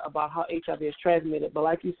idea about how HIV is transmitted. But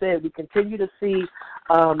like you said, we continue to see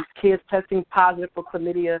kids testing positive for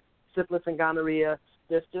chlamydia, syphilis, and gonorrhea.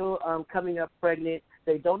 They're still coming up pregnant.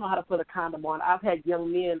 They don't know how to put a condom on. I've had young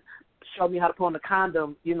men show me how to put on a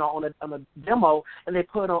condom, you know, on a demo, and they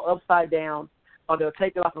put it on upside down, or they'll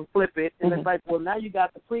take it off and flip it. And it's like, well, now you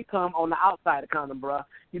got the pre-cum on the outside of the condom, bruh.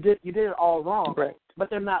 You did it all wrong. Right. But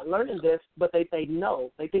they're not learning this, but they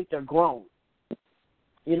know. They think they're grown.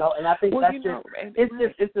 You know, and I think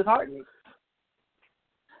it's disheartening.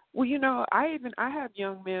 Well, you know, I have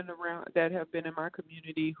young men around that have been in my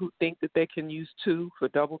community who think that they can use two for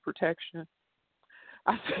double protection.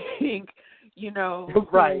 I think, you know, who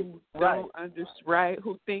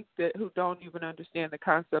don't even understand the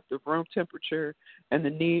concept of room temperature and the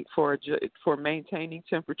need for maintaining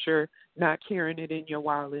temperature, not carrying it in your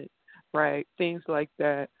wallet, right? Things like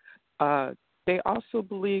that. They also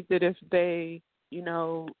believe that if they,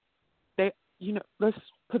 let's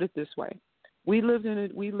put it this way. We live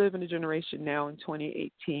in a generation now in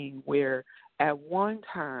 2018 where at one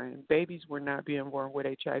time babies were not being born with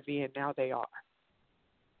HIV, and now they are.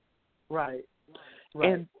 Right.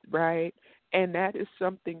 And that is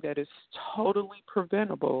something that is totally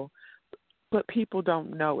preventable, but people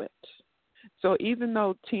don't know it. So even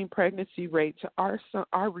though teen pregnancy rates are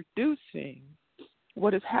reducing,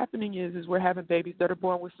 what is happening is we're having babies that are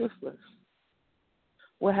born with syphilis.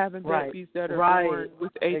 We're having babies that are born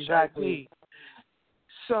with HIV. Exactly.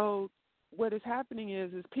 So what is happening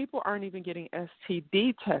is people aren't even getting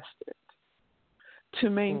STD tested to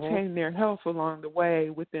maintain their health along the way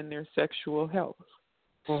within their sexual health.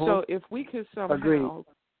 So if we could somehow,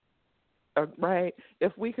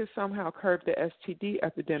 if we could somehow curb the STD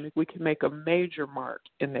epidemic, we can make a major mark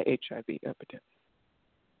in the HIV epidemic.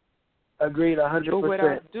 Agreed,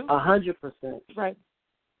 100%. 100%. Right.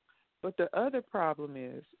 But the other problem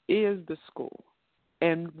is the school.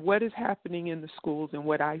 And what is happening in the schools and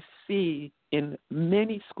what I see in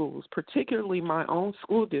many schools, particularly my own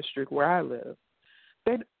school district where I live,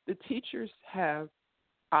 that the teachers have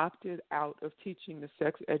opted out of teaching the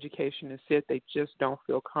sex education and said they just don't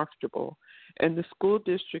feel comfortable. And the school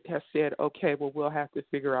district has said, okay, well, we'll have to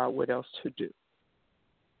figure out what else to do.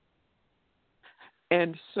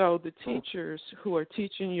 And so the teachers who are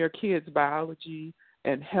teaching your kids biology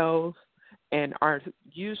and health and are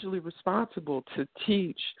usually responsible to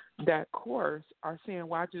teach that course are saying,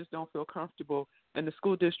 well, I just don't feel comfortable. And the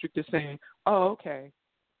school district is saying, oh, okay,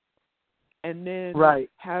 and then Right.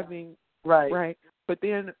 having Right. right. But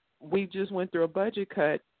then we just went through a budget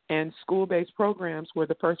cut, and school-based programs were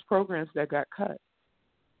the first programs that got cut.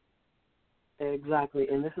 Exactly,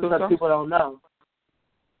 and this is So what people don't know.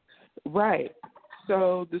 Right.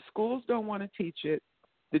 So the schools don't want to teach it.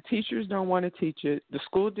 The teachers don't want to teach it. The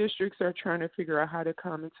school districts are trying to figure out how to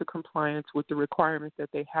come into compliance with the requirement that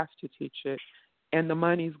they have to teach it, and the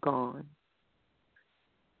money's gone.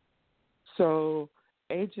 So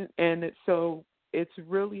it's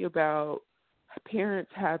really about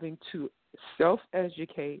parents having to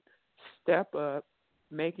self-educate, step up,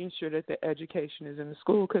 making sure that the education is in the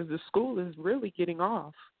school, because the school is really getting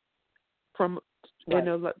off from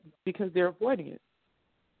because they're avoiding it.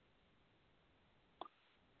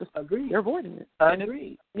 Agreed. They're avoiding it.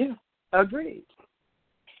 Agreed. Yeah. Agreed.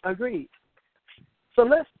 So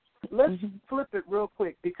let's flip it real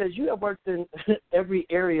quick, because you have worked in every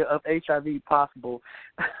area of HIV possible,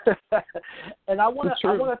 and I want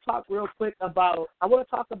to talk real quick about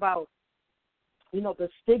the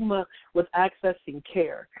stigma with accessing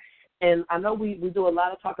care. And I know we do a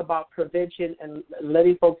lot of talk about prevention and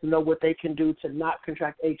letting folks know what they can do to not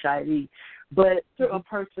contract HIV. But if a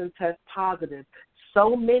person tests positive,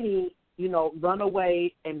 so many, run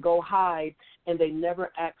away and go hide, and they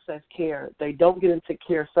never access care. They don't get into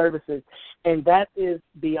care services, and that is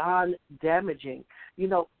beyond damaging.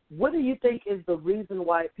 What do you think is the reason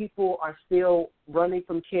why people are still running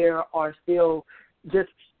from care, or still just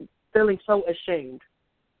feeling so ashamed?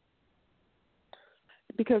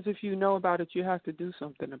 Because if you know about it, you have to do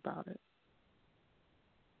something about it.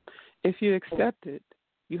 If you accept it,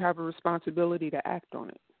 you have a responsibility to act on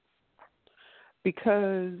it.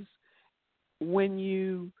 Because when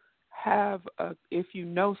you if you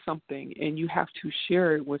know something and you have to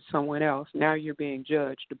share it with someone else, now you're being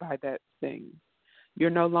judged by that thing. You're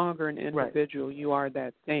no longer an individual. Right. You are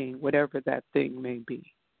that thing, whatever that thing may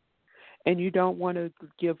be. And you don't want to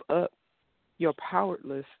give up your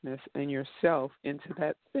powerlessness and yourself into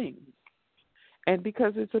that thing. And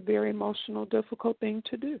because it's a very emotional, difficult thing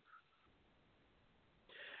to do.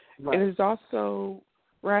 Right. It is also,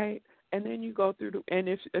 right, and then you go through, and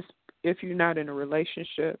if you're not in a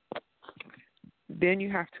relationship, then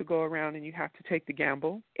you have to go around and you have to take the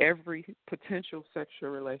gamble. Every potential sexual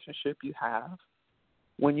relationship you have,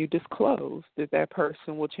 when you disclose that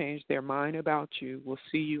person will change their mind about you, will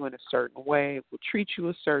see you in a certain way, will treat you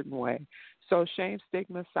a certain way. So shame,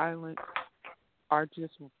 stigma, silence are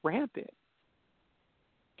just rampant.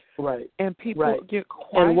 Right. And people get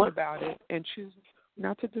quiet about it and choose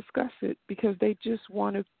not to discuss it because they just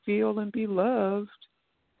want to feel and be loved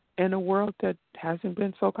in a world that hasn't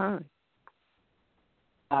been so kind.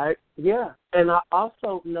 And I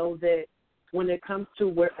also know that when it comes to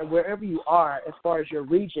wherever you are, as far as your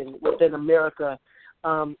region within America,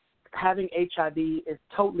 having HIV is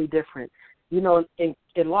totally different. In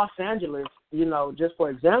Los Angeles, just for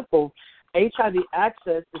example, HIV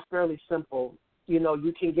access is fairly simple.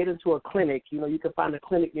 You can get into a clinic. You can find a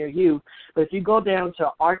clinic near you. But if you go down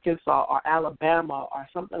to Arkansas or Alabama or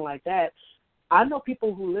something like that, I know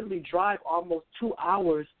people who literally drive almost 2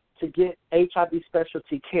 hours to get HIV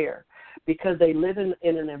specialty care because they live in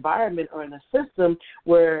an environment or in a system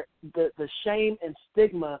where the shame and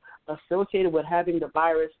stigma associated with having the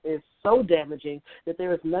virus is so damaging that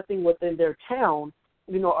there is nothing within their town,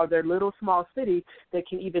 or their little small city that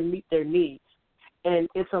can even meet their needs. And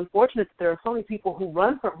it's unfortunate that there are so many people who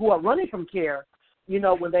are running from care,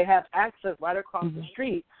 when they have access right across the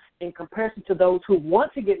street, in comparison to those who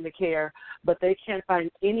want to get into care, but they can't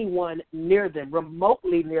find anyone near them,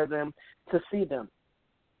 remotely near them, to see them.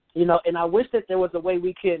 And I wish that there was a way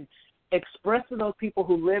we can express to those people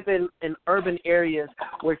who live in urban areas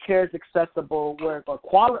where care is accessible, where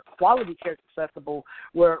quality care is accessible,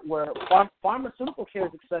 where pharmaceutical care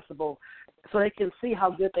is accessible, so they can see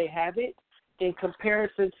how good they have it in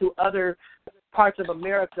comparison to other parts of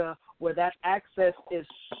America where that access is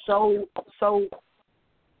so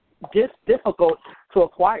difficult to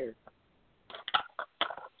acquire.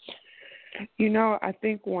 I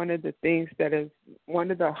think one of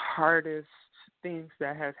the hardest things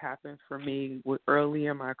that has happened for me early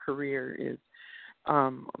in my career is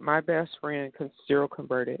my best friend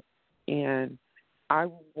seroconverted, and I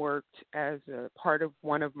worked as a part of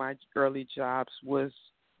one of my early jobs was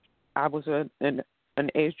I was an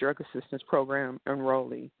AIDS drug assistance program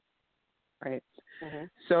enrollee, right? Mm-hmm.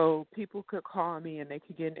 So people could call me and they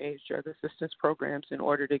could get in AIDS drug assistance programs in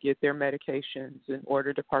order to get their medications, in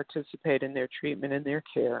order to participate in their treatment and their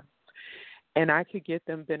care. And I could get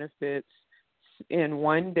them benefits in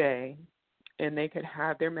one day, and they could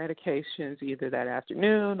have their medications either that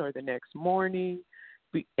afternoon or the next morning.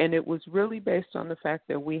 And it was really based on the fact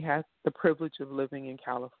that we had the privilege of living in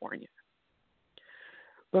California.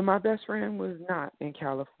 But my best friend was not in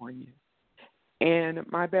California. And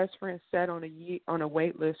my best friend sat on a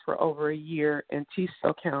wait list for over a year, and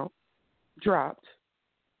T-cell count dropped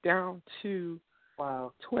down to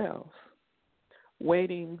 12,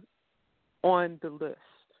 waiting on the list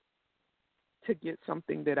to get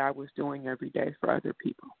something that I was doing every day for other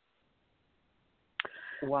people.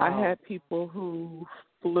 Wow. I had people who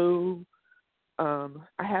flew. I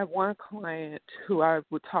had one client who I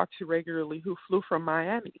would talk to regularly who flew from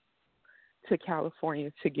Miami to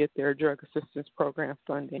California to get their drug assistance program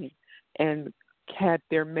funding and had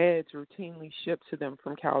their meds routinely shipped to them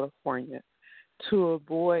from California to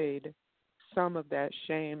avoid some of that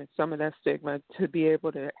shame and some of that stigma, to be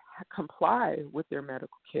able to comply with their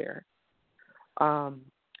medical care.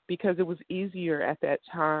 Because it was easier at that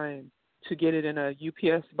time to get it in a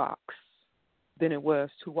UPS box than it was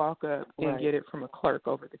to walk up and get it from a clerk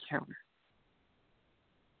over the counter.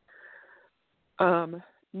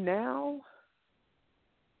 Now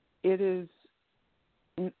it is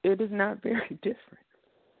not very different.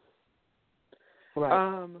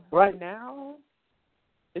 Right now,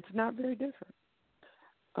 it's not very different.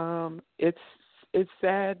 It's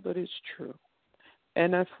sad, but it's true.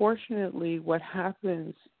 And unfortunately, what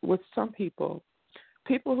happens with some people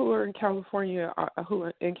who are in California,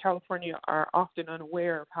 are often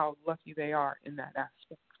unaware of how lucky they are in that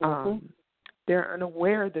aspect. They're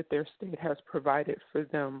unaware that their state has provided for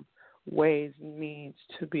them ways and means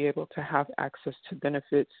to be able to have access to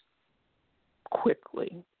benefits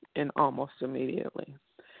quickly and almost immediately.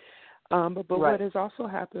 But what has also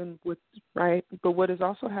happened with the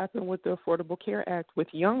Affordable Care Act with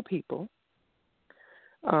young people,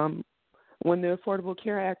 when the Affordable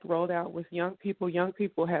Care Act rolled out with young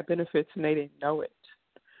people had benefits and they didn't know it.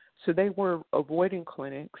 So they were avoiding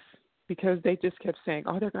clinics because they just kept saying,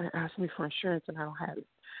 oh, they're going to ask me for insurance and I don't have it.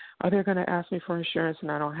 Oh, they're going to ask me for insurance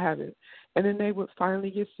and I don't have it. And then they would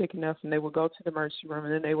finally get sick enough and they would go to the emergency room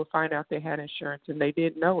and then they would find out they had insurance and they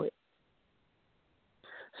didn't know it.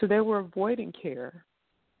 So they were avoiding care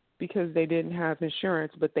because they didn't have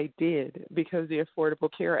insurance, but they did because the Affordable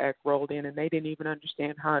Care Act rolled in and they didn't even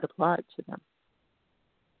understand how it applied to them.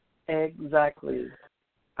 Exactly.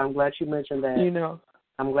 I'm glad you mentioned that.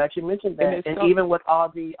 I'm glad you mentioned that. And so, even with all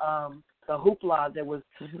the hoopla that was,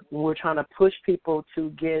 when we're trying to push people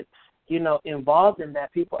to get, involved in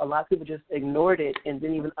that, a lot of people just ignored it and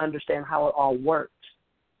didn't even understand how it all worked.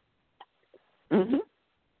 Mm-hmm.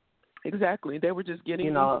 Exactly. They were just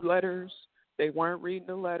getting these letters. They weren't reading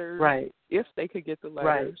the letters. Right. If they could get the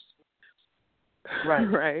letters.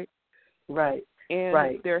 Right. Right.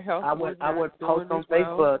 And their health I would post on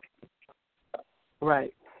Facebook.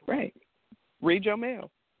 Right. Right. Read your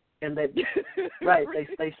mail. And they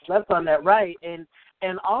they slept on that, right. And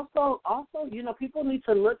also, people need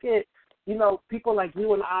to look at, people like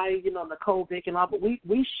you and I, Nicole, Vic, and all, but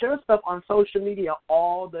we share stuff on social media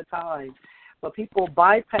all the time. But people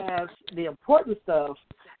bypass the important stuff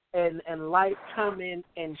and like, comment,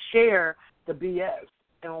 and share the BS.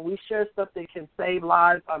 And when we share stuff that can save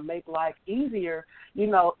lives or make life easier,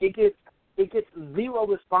 it gets zero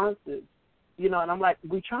responses. And I'm like,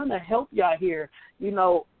 we're trying to help y'all here.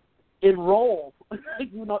 Enroll,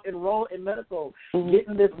 enroll in medical, get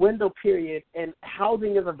in this window period, and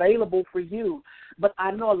housing is available for you. But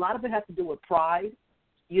I know a lot of it has to do with pride,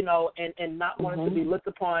 and not wanting to be looked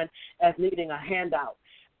upon as needing a handout.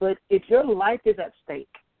 But if your life is at stake,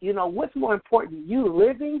 what's more important, you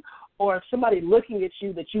living or somebody looking at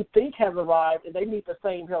you that you think has arrived and they need the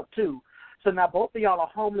same help too? So now both of y'all are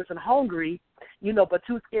homeless and hungry, but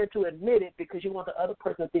too scared to admit it because you want the other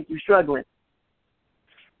person to think you're struggling.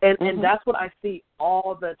 And that's what I see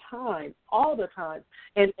all the time.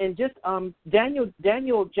 And just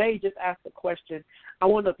Daniel J. just asked a question. I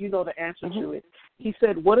wonder if you know the answer to it. He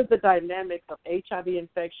said, what is the dynamic of HIV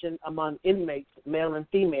infection among inmates, male and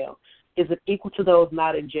female? Is it equal to those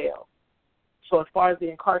not in jail? So as far as the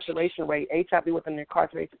incarceration rate, HIV within the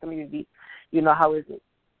incarceration community, how is it?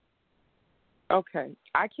 Okay.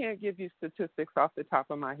 I can't give you statistics off the top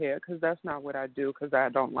of my head because that's not what I do because I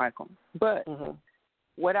don't like them. But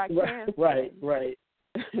what I can say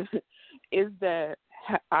is that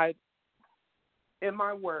in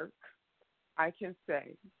my work, I can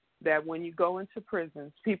say that when you go into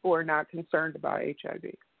prisons, people are not concerned about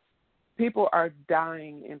HIV. People are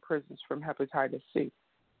dying in prisons from hepatitis C.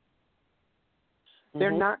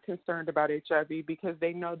 They're not concerned about HIV because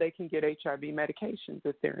they know they can get HIV medications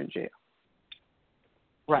if they're in jail.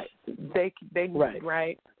 Right.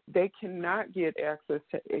 They cannot get access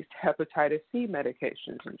to hepatitis C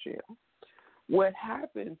medications in jail. What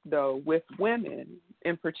happens, though, with women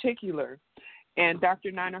in particular, and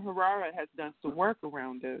Dr. Nina Harara has done some work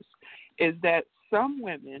around this, is that some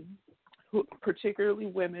women, particularly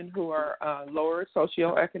women who are lower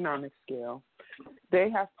socioeconomic scale, they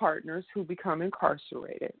have partners who become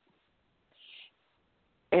incarcerated,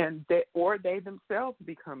 and they themselves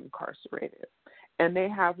become incarcerated, and they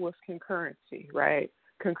have what's concurrency, right?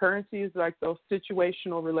 Concurrency is like those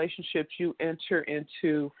situational relationships you enter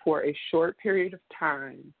into for a short period of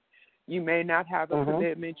time. You may not have a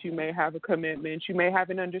commitment. You may have a commitment. You may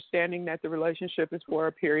have an understanding that the relationship is for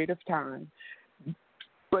a period of time,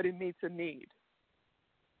 but it meets a need,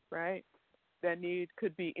 right? That need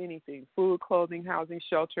could be anything: food, clothing, housing,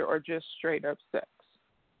 shelter, or just straight up sex.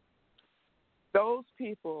 Those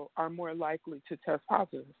people are more likely to test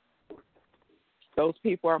positive. Those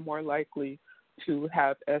people are more likely to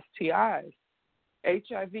have STIs.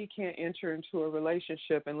 HIV can't enter into a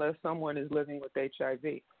relationship unless someone is living with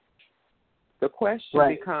HIV. The question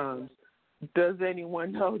becomes, does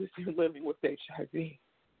anyone know that they're living with HIV?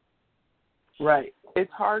 Right.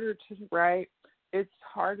 It's harder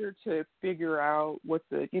to figure out what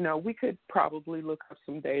we could probably look up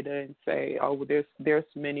some data and say, oh, there's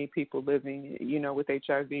many people living, with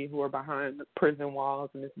HIV who are behind the prison walls,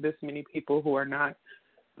 and there's this many people who are not.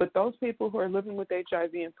 But those people who are living with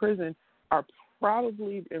HIV in prison are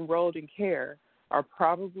probably enrolled in care, are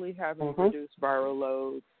probably having reduced viral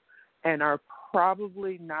loads, and are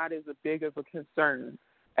probably not as big of a concern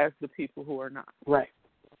as the people who are not. Right.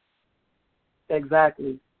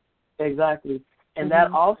 Exactly. And that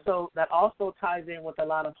also ties in with a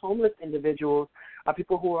lot of homeless individuals or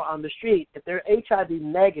people who are on the street. If they're HIV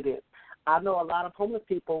negative, I know a lot of homeless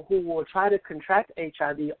people who will try to contract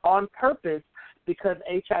HIV on purpose because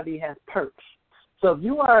HIV has perks. So if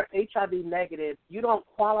you are HIV negative, you don't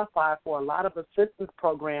qualify for a lot of assistance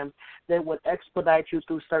programs that would expedite you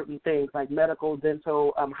through certain things like medical,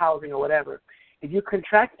 dental, housing, or whatever. If you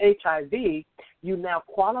contract HIV, you now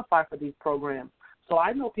qualify for these programs. So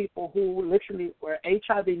I know people who literally were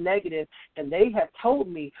HIV negative, and they have told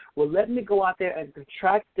me, well, let me go out there and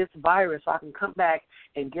contract this virus so I can come back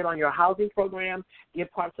and get on your housing program, get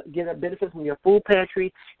a benefit from your food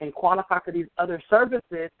pantry, and qualify for these other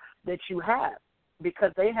services that you have,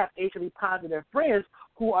 because they have HIV-positive friends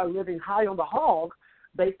who are living high on the hog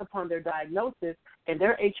based upon their diagnosis, and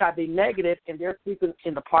they're HIV negative, and they're sleeping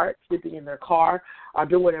in the park, sleeping in their car, or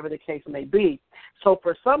doing whatever the case may be. So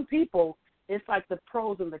for some people, it's like the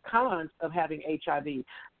pros and the cons of having HIV.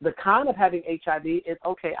 The con of having HIV is,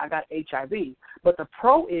 okay, I got HIV. But the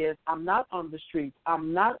pro is I'm not on the streets.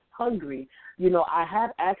 I'm not hungry. I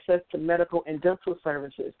have access to medical and dental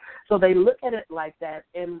services. So they look at it like that,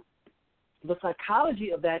 and the psychology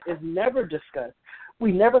of that is never discussed.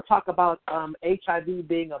 We never talk about HIV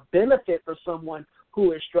being a benefit for someone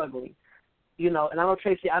who is struggling. And I know,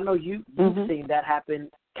 Tracy, you've seen that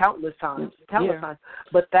happen countless times.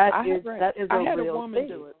 But that is a real thing.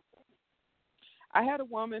 Do it. I had a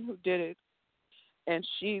woman who did it, and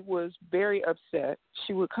she was very upset.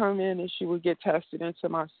 She would come in and she would get tested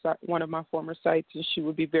into one of my former sites, and she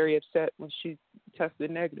would be very upset when she tested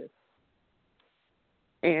negative.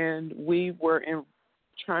 And we were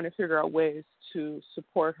trying to figure out ways to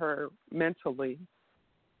support her mentally.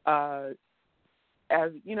 As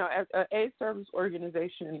an AIDS service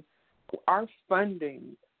organization, our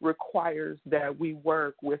funding requires that we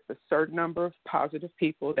work with a certain number of positive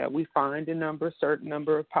people, that we find a certain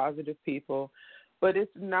number of positive people, but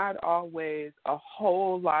it's not always a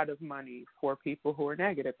whole lot of money for people who are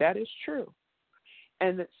negative. That is true.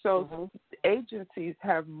 And so agencies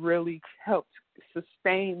have really helped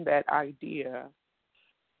sustain that idea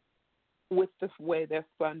with the way that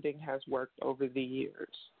funding has worked over the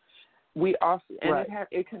years. We also, and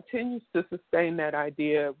it continues to sustain that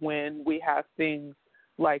idea when we have things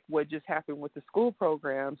like what just happened with the school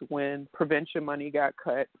programs, when prevention money got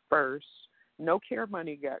cut first. No care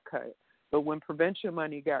money got cut, but when prevention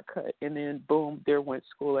money got cut, and then boom, there went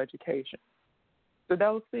school education. So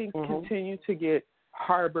those things continue to get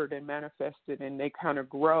harbored and manifested, and they kind of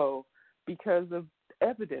grow because of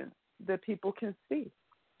evidence that people can see.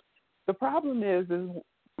 The problem is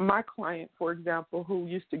my client, for example, who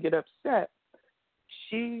used to get upset,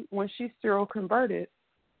 when she seroconverted,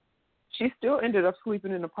 she still ended up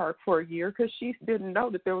sleeping in the park for a year because she didn't know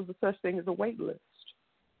that there was a such thing as a wait list.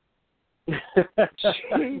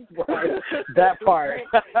 That part.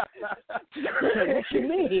 What you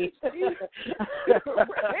mean?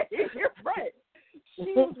 You're right.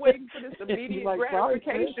 She was waiting for this immediate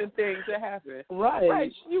gratification thing to happen.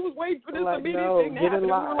 Right. She was waiting for this immediate thing to happen. And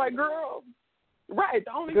we were like, girl, the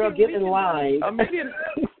only girl, thing get we in can line.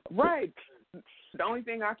 Right. the only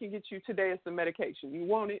thing I can get you today is some medication. You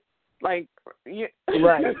want it? Like, yeah.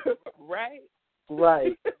 Right. Right?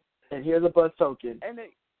 Right. And here's a bus token. And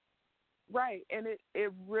it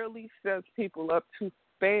really sets people up to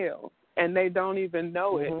fail, and they don't even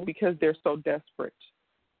know it because they're so desperate.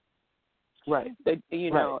 Right.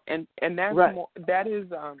 And that's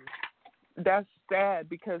that's sad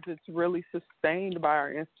because it's really sustained by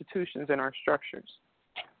our institutions and our structures.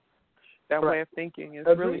 That way of thinking is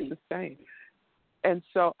really sustained. And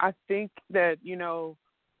so I think that,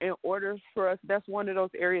 in order for us, that's one of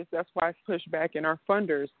those areas, that's why it's pushed back in our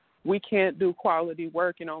funders. We can't do quality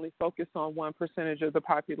work and only focus on 1% of the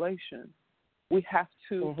population. We have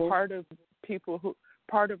to,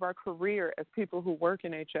 part of our career as people who work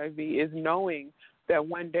in HIV is knowing that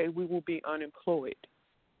one day we will be unemployed.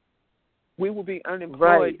 We will be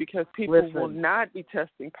unemployed because people will not be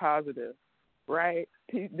testing positive, right?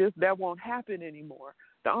 That won't happen anymore.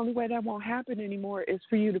 The only way that won't happen anymore is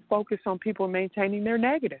for you to focus on people maintaining their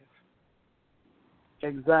negative.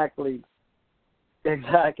 Exactly. There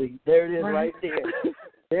it is right there.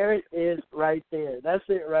 There it is right there. That's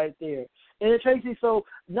it right there. And Tracy, so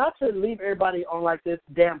not to leave everybody on like this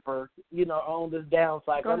damper, on this down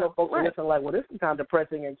cycle. I know folks are listening like, well, this is kind of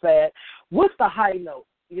depressing and sad. What's the high note?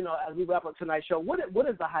 As we wrap up tonight's show, what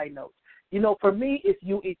is the high note? For me, it's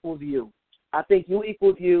you equals you. I think you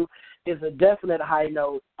equals you is a definite high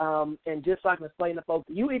note. And just so I can explain to folks,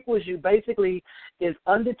 you equals you basically is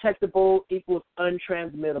undetectable equals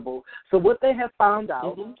untransmittable. So what they have found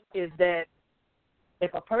out is that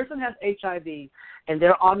if a person has HIV and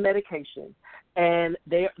they're on medication and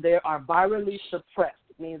they are virally suppressed,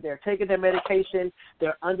 it means they're taking their medication,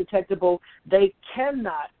 they're undetectable, they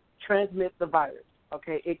cannot transmit the virus.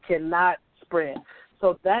 Okay, it cannot spread.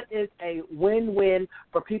 So that is a win-win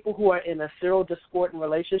for people who are in a serodiscordant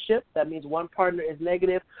relationship. That means one partner is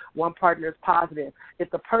negative, one partner is positive. If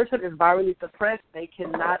the person is virally suppressed, they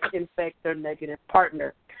cannot infect their negative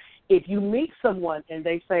partner. If you meet someone and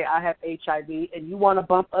they say, I have HIV, and you want to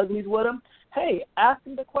bump uglies with them, hey, ask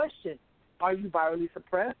them the question, are you virally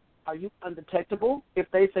suppressed? Are you undetectable? If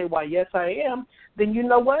they say, why, yes, I am, then you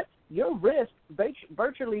know what? Your risk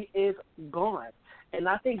virtually is gone. And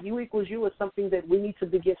I think you equals you is something that we need to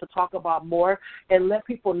begin to talk about more and let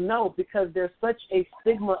people know, because there's such a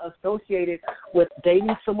stigma associated with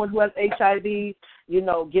dating someone who has HIV,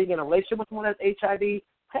 getting in a relationship with someone who has HIV.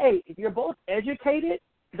 Hey, if you're both educated,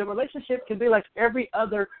 the relationship can be like every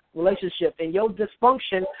other relationship, and your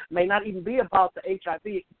dysfunction may not even be about the HIV.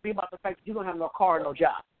 It can be about the fact that you don't have no car or no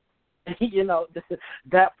job.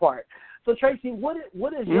 That part. So, Tracy, what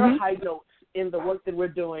is your high notes in the work that we're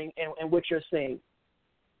doing and what you're seeing?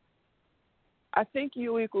 I think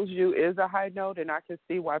you equals you is a high note, and I can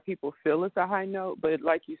see why people feel it's a high note. But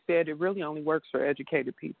like you said, it really only works for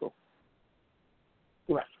educated people.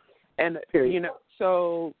 Right. And,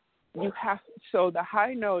 so the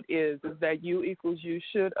high note is that you equals you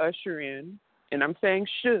should usher in, and I'm saying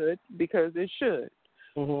should because it should,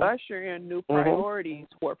 usher in new priorities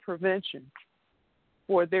for prevention,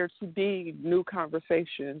 for there to be new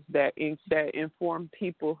conversations that inform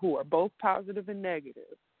people who are both positive and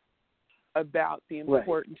negative about the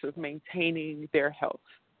importance of maintaining their health.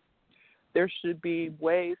 There should be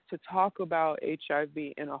ways to talk about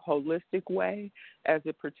HIV in a holistic way as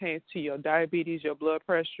it pertains to your diabetes, your blood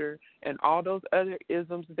pressure, and all those other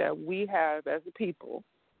isms that we have as a people,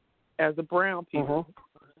 as a brown people,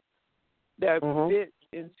 that fit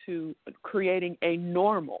into creating a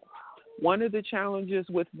normal. One of the challenges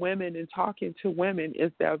with women and talking to women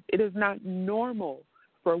is that it is not normal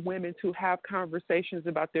for women to have conversations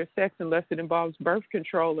about their sex unless it involves birth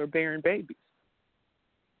control or bearing babies.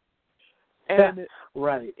 And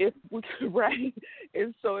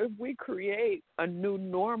And so if we create a new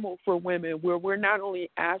normal for women where we're not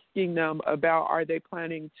only asking them about are they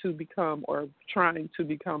planning to become or trying to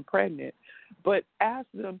become pregnant, but ask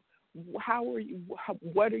them,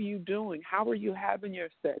 what are you doing? How are you having your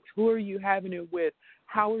sex? Who are you having it with?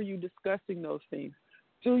 How are you discussing those things?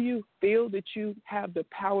 Do you feel that you have the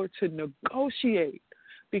power to negotiate?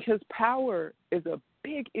 Because power is a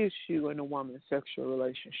big issue in a woman's sexual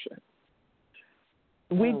relationship.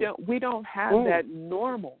 We don't have that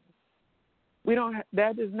normal.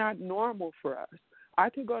 That is not normal for us.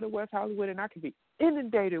 I could go to West Hollywood and I could be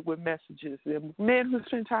inundated with messages. And men who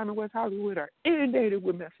spend time in West Hollywood are inundated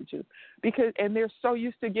with messages and they're so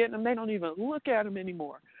used to getting them, they don't even look at them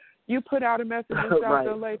anymore. You put out a message in South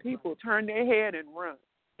LA, people turn their head and run.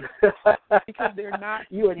 Because they're not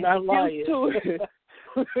you are not lying. To it.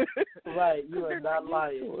 Right, you are not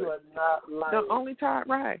lying. You are not lying. The only time,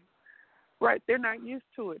 right. Right, they're not used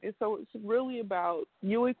to it. And so it's really about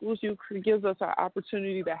U equals U gives us our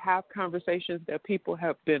opportunity to have conversations that people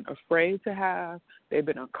have been afraid to have, they've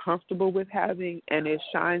been uncomfortable with having, and it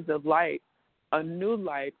shines a new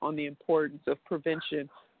light on the importance of prevention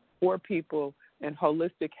for people and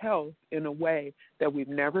holistic health in a way that we've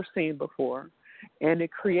never seen before. And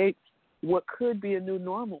it creates what could be a new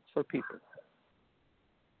normal for people.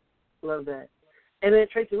 Love that. And then,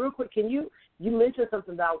 Tracy, real quick, you mentioned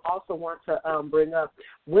something that I also want to bring up.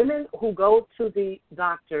 Women who go to the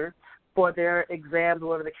doctor for their exams,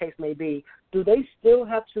 whatever the case may be, do they still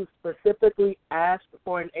have to specifically ask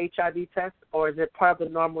for an HIV test, or is it part of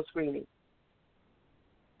the normal screening?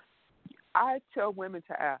 I tell women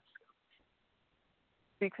to ask,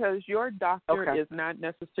 because your doctor is not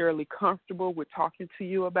necessarily comfortable with talking to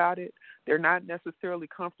you about it. They're not necessarily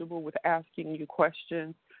comfortable with asking you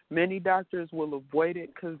questions. Many doctors will avoid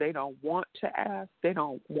it because they don't want to ask.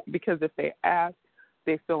 Because if they ask,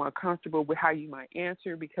 they feel uncomfortable with how you might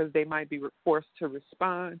answer because they might be forced to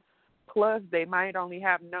respond. Plus, they might only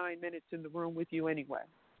have 9 minutes in the room with you anyway.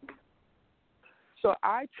 So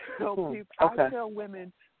I tell people, I tell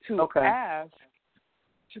women to ask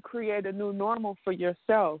to create a new normal for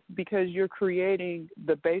yourself, because you're creating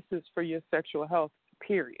the basis for your sexual health,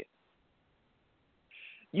 period.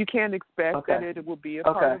 You can't expect that it will be a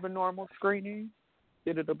part of a normal screening.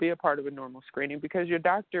 That it'll be a part of a normal screening, because your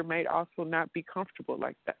doctor may also not be comfortable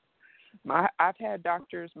like that. I've had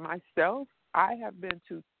doctors myself. I have been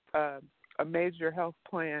to a major health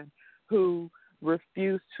plan who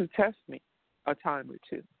refused to test me a time or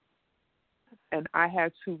two. And I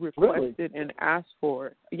had to request it and ask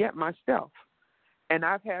for it, myself. And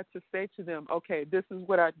I've had to say to them, okay, this is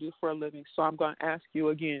what I do for a living, so I'm going to ask you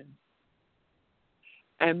again.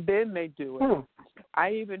 And then they do it.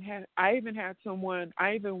 I even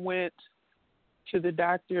went to the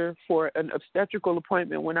doctor for an obstetrical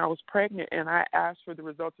appointment when I was pregnant, and I asked for the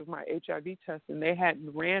results of my HIV test, and they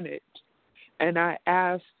hadn't ran it. And I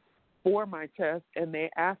asked for my test, and they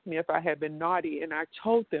asked me if I had been naughty, and I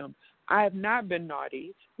told them, I have not been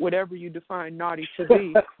naughty, whatever you define naughty to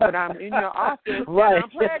be, but I'm in your office and I'm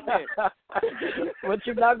pregnant. What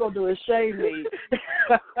you're not going to do is shame me.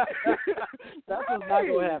 That's what's not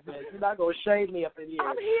going to happen. You're not going to shame me up in here.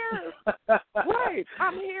 I'm here. Right.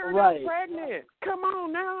 I'm here and I'm pregnant. Come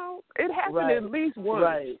on now. It happened at least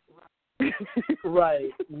once.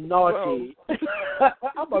 Right. Naughty.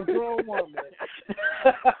 I'm a grown woman.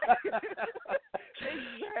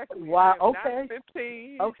 Exactly. Wow. I'm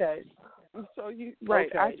 15. Okay. So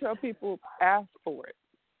I tell people, ask for it.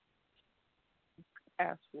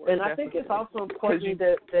 Ask for it. And I think it's also important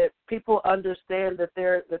that people understand that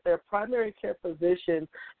their primary care physician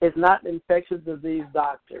is not an infectious disease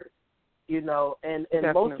doctor. And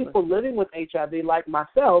most people living with HIV, like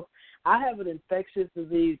myself, I have an infectious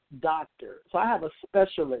disease doctor. So I have a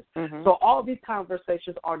specialist. So all these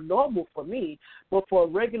conversations are normal for me, but for a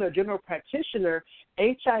regular general practitioner,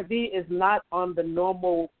 HIV is not on the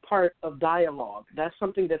normal part of dialogue. That's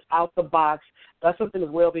something that's out the box. That's something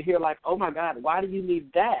that's way over here like, oh, my God, why do you need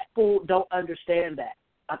that? People don't understand that.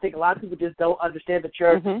 I think a lot of people just don't understand that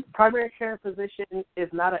your primary care physician is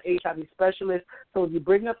not an HIV specialist. So when you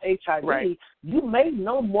bring up HIV, you may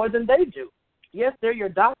know more than they do. Yes, they're your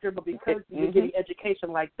doctor, but because you're getting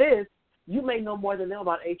education like this, you may know more than them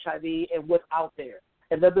about HIV and what's out there.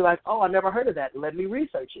 And they'll be like, oh, I never heard of that. Let me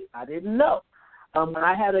research it. I didn't know. When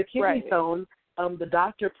I had a kidney stone, the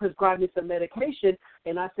doctor prescribed me some medication,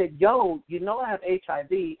 and I said, yo, I have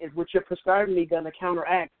HIV. Is what you're prescribing me going to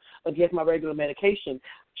counteract against my regular medication?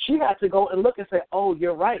 She had to go and look and say, oh,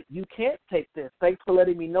 you're right. You can't take this. Thanks for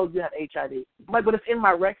letting me know you have HIV. But it's in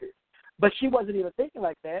my records. But she wasn't even thinking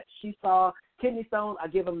like that. She saw kidney stone, I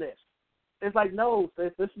give them this. It's like, no,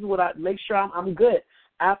 sis, this is what I make sure I'm good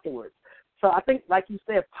afterwards. So I think, like you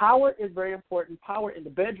said, power is very important. Power in the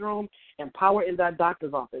bedroom and power in that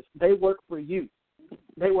doctor's office. They work for you. So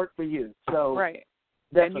definitely.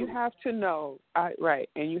 And you have to know,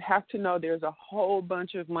 and you have to know there's a whole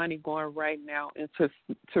bunch of money going right now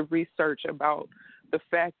into research about the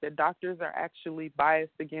fact that doctors are actually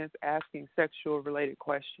biased against asking sexual-related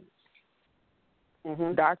questions.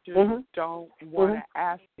 Doctors don't want to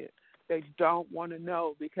ask it. They don't want to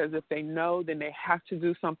know, because if they know, then they have to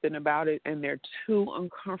do something about it, and they're too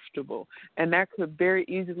uncomfortable. And that could very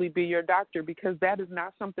easily be your doctor, because that is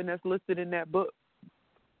not something that's listed in that book.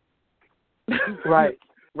 Right.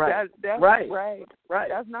 That's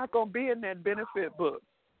not going to be in that benefit book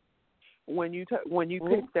when you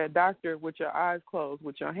pick that doctor with your eyes closed,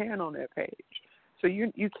 with your hand on that page. So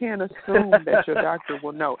you can't assume that your doctor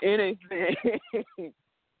will know anything.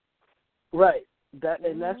 Right.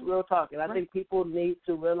 And that's real talk. And I think people need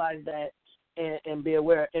to realize that and be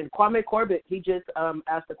aware. And Kwame Corbett, he just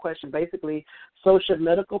asked a question. Basically, so should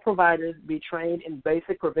medical providers be trained in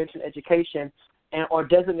basic prevention education or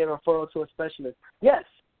designate referral to a specialist? Yes.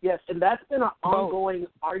 And that's been an ongoing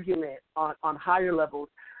argument on higher levels,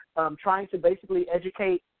 trying to basically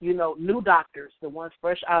educate, new doctors, the ones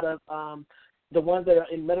fresh out of the ones that are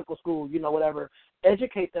in medical school, whatever,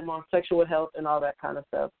 educate them on sexual health and all that kind of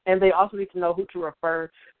stuff. And they also need to know who to refer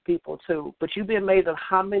people to. But you'd be amazed at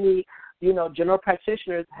how many, general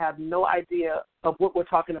practitioners have no idea of what we're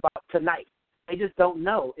talking about tonight. They just don't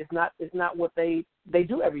know. It's not what they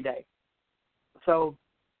do every day. So,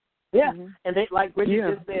 yeah. And they, like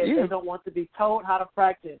Bridget just said, they don't want to be told how to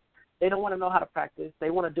practice. They don't want to know how to practice. They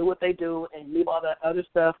want to do what they do and leave all that other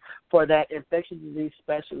stuff for that infectious disease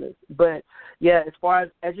specialist. But, yeah, as far as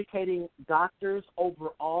educating doctors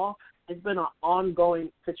overall, it's been an ongoing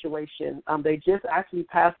situation. They just actually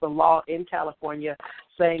passed a law in California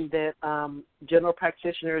saying that general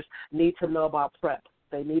practitioners need to know about PrEP.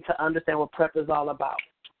 They need to understand what PrEP is all about.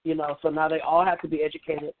 So now they all have to be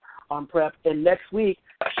educated on PrEP. And next week,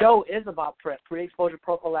 show is about PrEP, pre-exposure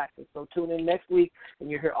prophylaxis. So tune in next week, and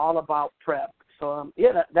you'll hear all about PrEP. So,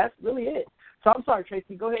 that's really it. So I'm sorry,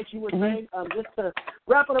 Tracy. Go ahead. You were saying, just to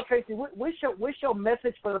wrap it up, Tracy, what's your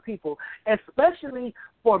message for the people, especially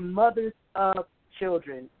for mothers of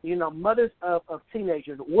children, mothers of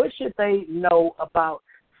teenagers? What should they know about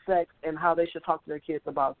sex and how they should talk to their kids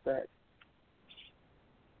about sex?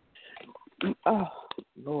 Oh,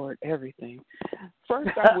 Lord, everything. First,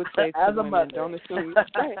 I would say to women, don't assume.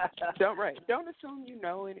 Don't assume you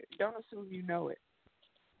know it. Don't assume you know it.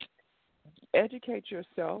 Educate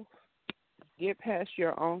yourself. Get past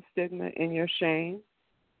your own stigma and your shame.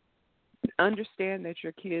 Understand that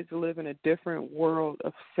your kids live in a different world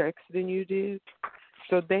of sex than you did,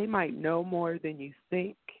 so they might know more than you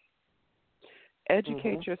think.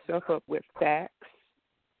 Educate yourself up with facts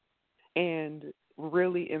and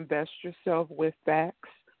really invest yourself with facts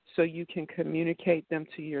so you can communicate them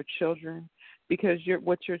to your children, because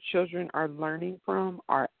what your children are learning from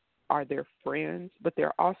are their friends, but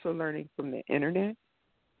they're also learning from the internet.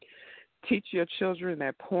 Teach your children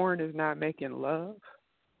that porn is not making love.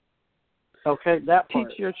 Okay, that part.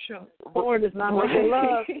 Teach your children. Porn is not making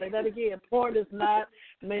love. Say that again. Porn is not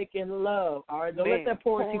making love. All right, don't let that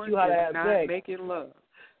porn teach you how to have sex. Porn is not making love.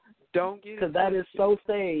 Don't get it. Because that is so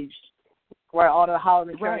staged. Right, all the hollering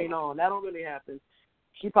and carrying on. That don't really happen.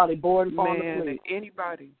 She probably bored and falling asleep.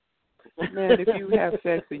 Anybody. Man, if you have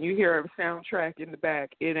sex and you hear a soundtrack in the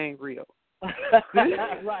back, it ain't real.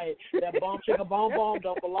 Right. That bomb chicka bomb bomb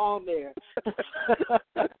don't belong there.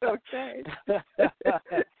 Okay.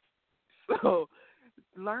 So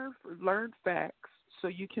learn facts so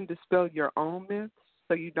you can dispel your own myths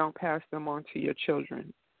so you don't pass them on to your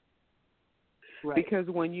children. Right. Because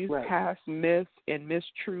when you pass myths and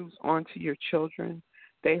mistruths onto your children,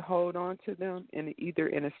 they hold on to them either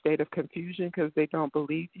in a state of confusion because they don't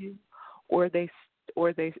believe you, or it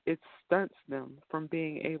stunts them from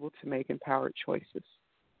being able to make empowered choices.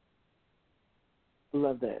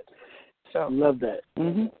 Love that. So love that.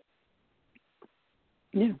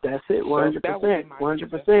 Yeah, that's it. 100%.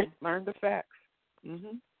 100%. Learn the facts.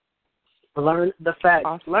 Learn the facts.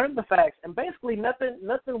 Awesome. Learn the facts. And basically nothing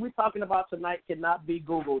we're talking about tonight cannot be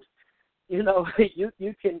Googled.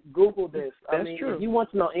 You can Google this. That's true. If you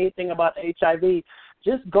want to know anything about HIV,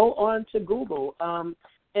 just go on to Google.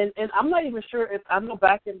 And I'm not even sure if, I know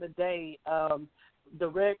back in the day, the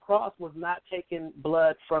Red Cross was not taking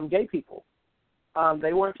blood from gay people.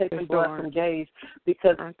 They weren't taking blood from gays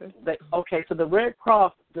because so the Red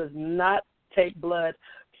Cross does not take blood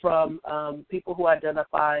from people who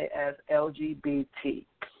identify as LGBT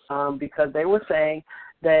because they were saying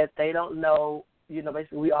that they don't know,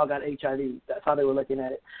 basically we all got HIV. That's how they were looking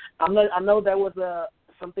at it. I know there was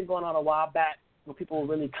something going on a while back where people were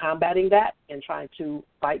really combating that and trying to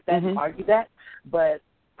fight that and argue that, but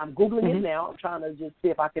I'm Googling it now. I'm trying to just see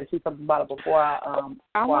if I can see something about it before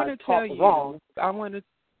I want to tell you wrong. I want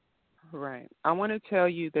to tell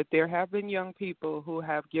you that there have been young people who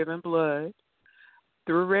have given blood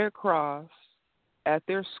through Red Cross at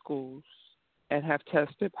their schools and have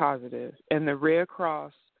tested positive, and the Red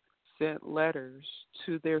Cross sent letters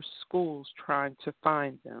to their schools trying to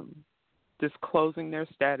find them, disclosing their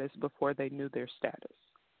status before they knew their status.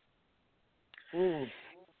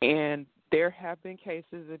 And there have been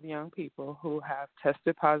cases of young people who have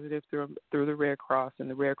tested positive through the Red Cross, and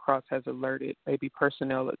the Red Cross has alerted maybe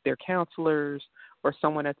personnel, their counselors, or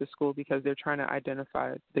someone at the school because they're trying to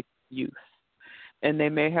identify the youth. And they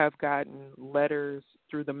may have gotten letters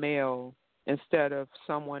through the mail instead of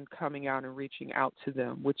someone coming out and reaching out to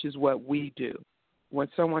them, which is what we do. When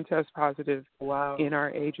someone tests positive in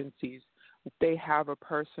our agencies, they have a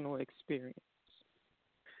personal experience.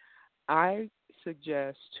 I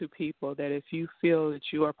suggest to people that if you feel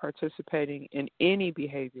that you are participating in any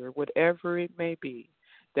behavior, whatever it may be,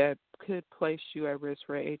 that could place you at risk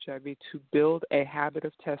for HIV, to build a habit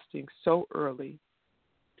of testing so early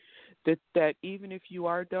that even if you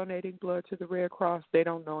are donating blood to the Red Cross, they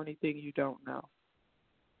don't know anything you don't know.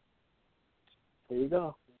 There you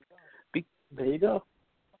go. There you go.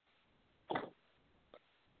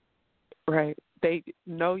 Right. They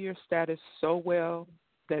know your status so well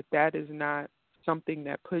that is not something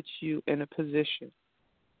that puts you in a position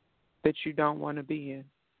that you don't want to be in.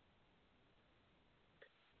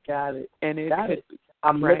 Got it. And it Got could, it.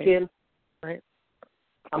 I'm right. looking. Right.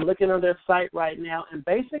 I'm looking on their site right now, and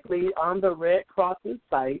basically on the Red Cross's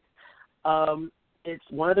site, it's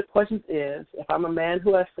one of the questions is, if I'm a man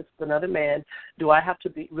who has sex with another man, do I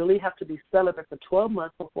really have to be celibate for 12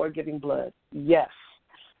 months before giving blood? Yes.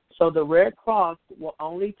 So the Red Cross will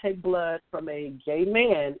only take blood from a gay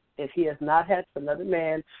man if he has not had another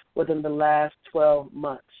man within the last 12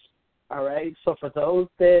 months. All right? So for those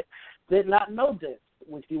that did not know this,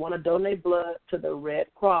 if you want to donate blood to the Red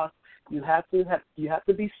Cross, you have to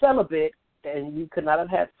be celibate, and you could not have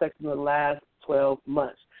had sex in the last 12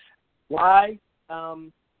 months. Why?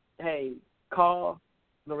 Hey, call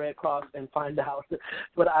the Red Cross and find out.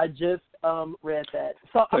 But I just read that.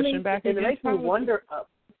 So it makes me wonder.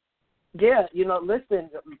 Yeah, listen,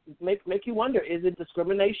 make you wonder: is it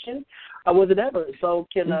discrimination, or was it ever? So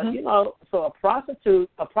so a prostitute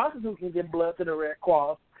can give blood to the Red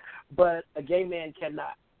Cross, but a gay man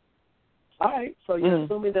cannot. All right, so you're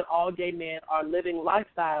assuming that all gay men are living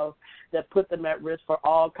lifestyles that put them at risk for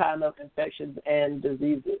all kinds of infections and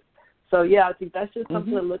diseases. So, yeah, I think that's just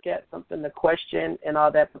something to look at, something to question and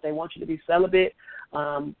all that. But they want you to be celibate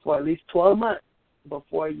for at least 12 months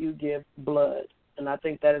before you give blood. And I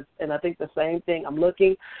think the same thing,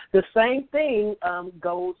 the same thing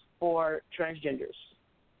goes for transgenders.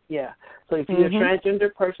 Yeah. So if you're a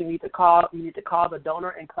transgender person, you need to call the Donor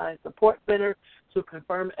and Client Support Center to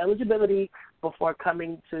confirm eligibility before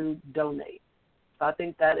coming to donate. So I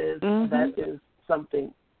think that is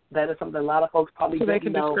something a lot of folks probably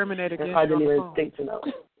didn't know. Discriminate against I didn't even think to know.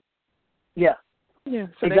 Yeah. Yeah.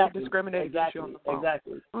 So exactly. they can discriminate against you on the phone.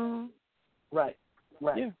 Exactly. Right.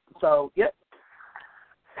 Yeah. So Yep.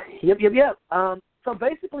 So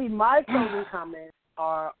basically, my closing comments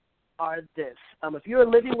are this. If you're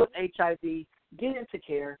living with HIV, get into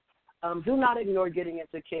care. Do not ignore getting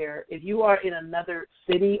into care. If you are in another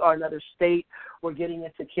city or another state where getting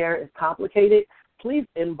into care is complicated, please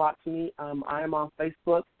inbox me. I am on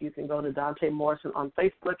Facebook. You can go to Dante Morrison on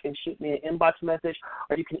Facebook and shoot me an inbox message,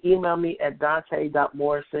 or you can email me at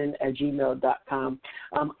dante.morrison@gmail.com.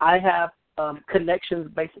 I have connections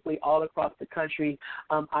basically all across the country.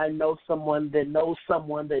 I know someone that knows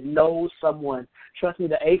someone that knows someone. Trust me,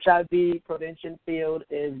 the HIV prevention field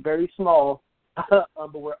is very small, but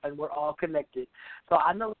we're all connected. So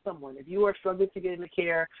I know someone. If you are struggling to get into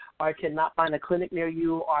care or cannot find a clinic near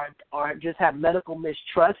you or just have medical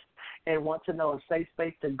mistrust and want to know a safe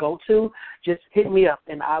space to go to, just hit me up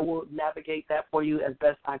and I will navigate that for you as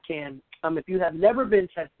best I can. If you have never been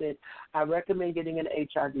tested, I recommend getting an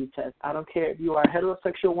HIV test. I don't care if you are a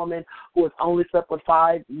heterosexual woman who has only slept with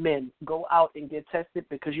 5 men. Go out and get tested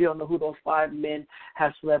because you don't know who those 5 men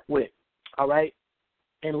have slept with. All right?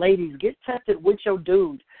 And ladies, get tested with your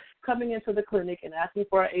dude. Coming into the clinic and asking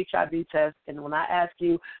for an HIV test, and when I ask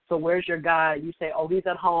you, so where's your guy, you say, oh, he's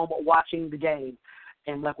at home watching the game.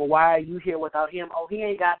 And I'm like, well, why are you here without him? Oh, he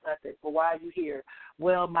ain't got nothing. Well, why are you here?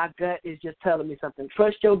 Well, my gut is just telling me something.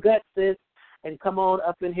 Trust your gut, sis, and come on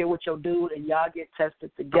up in here with your dude, and y'all get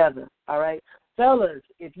tested together, all right? Fellas,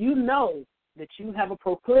 if you know that you have a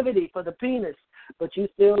proclivity for the penis, but you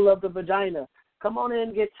still love the vagina, come on in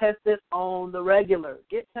and get tested on the regular.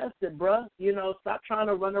 Get tested, bruh. Stop trying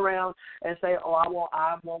to run around and say, oh, I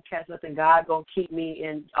won't catch nothing. God going to keep me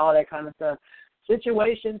and all that kind of stuff.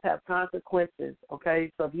 Situations have consequences,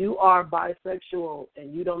 okay? So if you are bisexual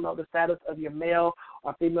and you don't know the status of your male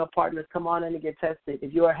or female partners, come on in and get tested.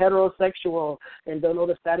 If you are heterosexual and don't know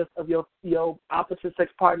the status of your opposite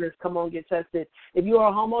sex partners, come on and get tested. If you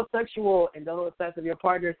are homosexual and don't know the status of your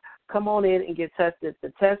partners, come on in and get tested. The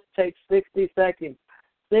test takes 60 seconds.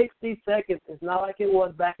 60 seconds. It's not like it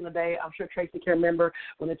was back in the day. I'm sure Tracy can remember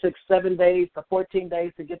when it took 7 days to 14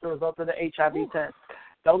 days to get the result of the HIV test.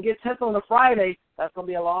 Don't get tested on a Friday. That's going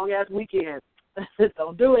to be a long-ass weekend.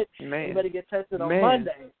 Don't do it. Man. You better get tested on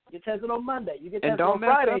Monday. Get tested on Monday. You get tested on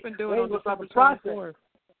Friday. And don't mess up and do it on December 24th.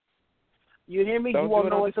 You hear me? Don't You won't do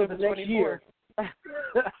it know on until the December next 24th. year.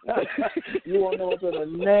 You won't know until the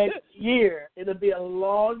next year. It'll be a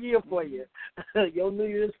long year for you. Your New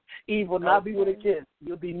Year's Eve will not be with a kiss.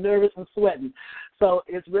 You'll be nervous and sweating. So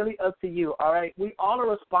it's really up to you, all right? We all are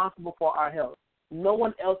responsible for our health. No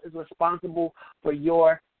one else is responsible for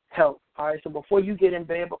your health, all right? So before you get in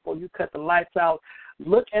bed, before you cut the lights out,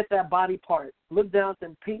 look at that body part. Look down at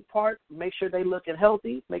them pink parts. Make sure they looking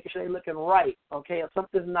healthy. Make sure they looking right, okay? If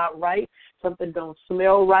something's not right, something don't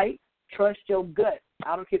smell right, trust your gut.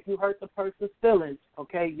 I don't care if you hurt the person's feelings,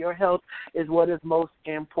 okay? Your health is what is most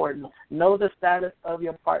important. Know the status of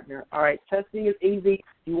your partner, all right? Testing is easy.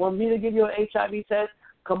 You want me to give you an HIV test?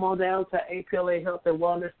 Come on down to APLA Health and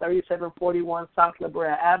Wellness, 3741 South La Brea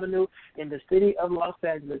Avenue in the city of Los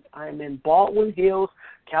Angeles. I am in Baldwin Hills,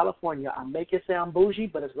 California. I make it sound bougie,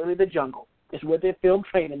 but it's really the jungle. It's where they film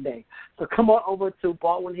Training Day. So come on over to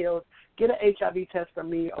Baldwin Hills. Get an HIV test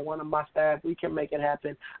from me or one of my staff. We can make it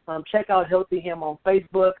happen. Check out Healthy Him on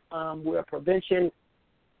Facebook. We're a prevention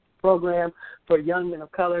program for young men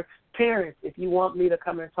of color. Parents, if you want me to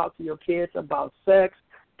come and talk to your kids about sex,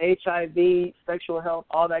 HIV, sexual health,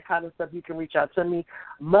 all that kind of stuff, you can reach out to me.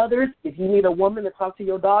 Mothers, if you need a woman to talk to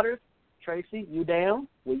your daughters, Tracy, you down?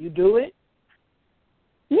 Will you do it?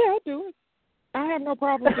 Yeah, I'll do it. I have no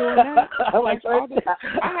problem doing that. I have no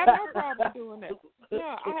problem doing that.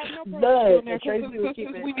 Yeah, I have no problem doing that because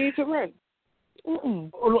sisters, we need to rest.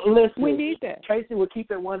 Listen, we need that. Tracy will keep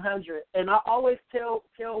it 100. And I always tell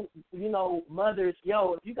mothers,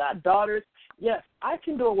 if you got daughters, yes, I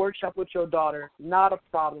can do a workshop with your daughter, not a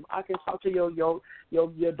problem. I can talk to your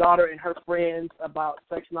daughter and her friends about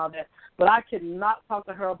sex and all that, but I cannot talk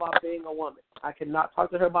to her about being a woman. I cannot talk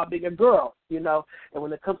to her about being a girl, And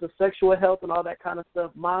when it comes to sexual health and all that kind of stuff,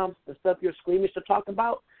 moms, the stuff you're squeamish to talk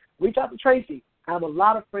about, reach out to Tracy. I have a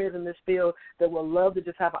lot of friends in this field that would love to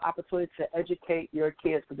just have an opportunity to educate your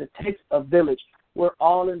kids because it takes a village. We're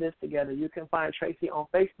all in this together. You can find Tracy on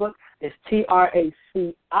Facebook. It's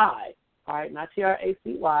TRACI, all right, not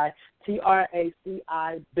TRACY,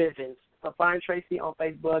 TRACI Bivens. So find Tracy on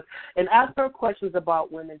Facebook and ask her questions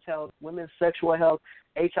about women's health, women's sexual health,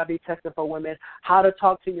 HIV testing for women, how to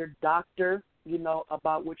talk to your doctor,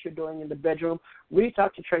 about what you're doing in the bedroom. Reach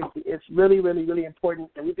out to Tracy. It's really, really, really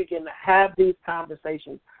important that we begin to have these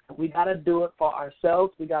conversations. We got to do it for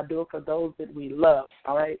ourselves. We got to do it for those that we love,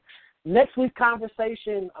 all right? Next week's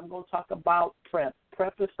conversation, I'm going to talk about PrEP.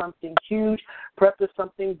 PrEP is something huge. PrEP is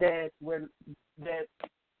something that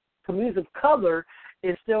communities of color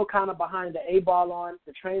is still kind of behind the A-ball on.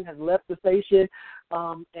 The train has left the station,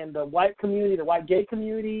 and the white community, the white gay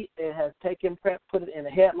community, it has taken PrEP, put it in a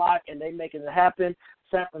headlock, and they're making it happen.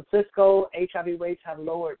 San Francisco, HIV rates have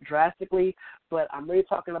lowered drastically, but I'm really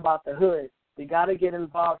talking about the hood. We got to get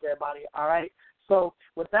involved, everybody, all right? So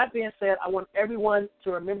with that being said, I want everyone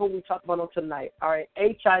to remember what we talked about on tonight, all right?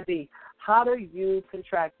 HIV, how do you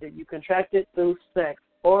contract it? You contract it through sex,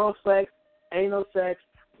 oral sex, anal sex,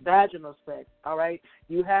 vaginal sex, all right?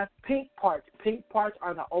 You have pink parts. Pink parts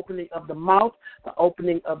are the opening of the mouth, the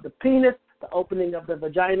opening of the penis, the opening of the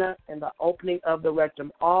vagina, and the opening of the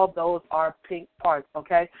rectum. All those are pink parts,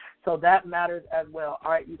 okay? So that matters as well, all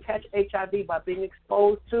right? You catch HIV by being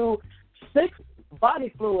exposed to 6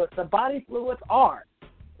 body fluids. The body fluids are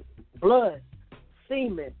blood,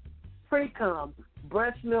 semen, pre-cum,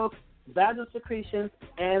 breast milk, vaginal secretions,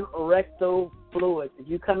 and rectal fluids. If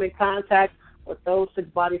you come in contact with those 6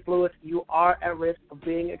 body fluids, you are at risk of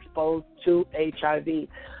being exposed to HIV.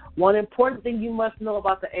 One important thing you must know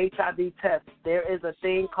about the HIV test, there is a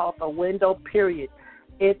thing called the window period.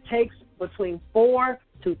 It takes between 4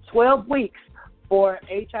 to 12 weeks for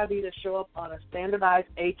HIV to show up on a standardized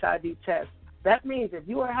HIV test. That means if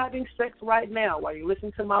you are having sex right now while you're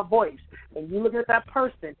listening to my voice and you look at that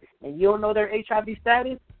person and you don't know their HIV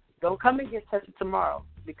status, don't come and get tested tomorrow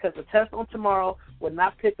because the test on tomorrow will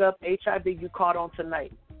not pick up HIV you caught on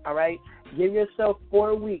tonight, all right? Give yourself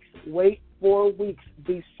 4 weeks. Wait 4 weeks.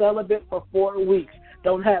 Be celibate for 4 weeks.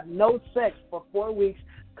 Don't have no sex for 4 weeks.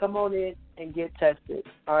 Come on in and get tested,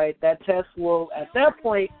 all right? That test will, at that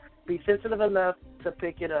point, be sensitive enough to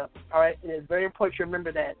pick it up, all right? And it's very important to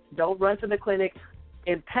remember that. Don't run to the clinic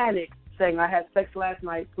in panic saying, I had sex last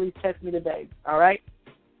night. Please test me today, all right?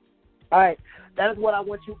 All right, that is what I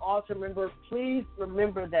want you all to remember. Please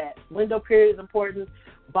remember that. Window period is important.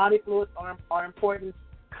 Body fluids are important.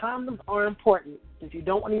 Condoms are important. If you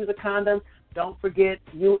don't want to use a condom, don't forget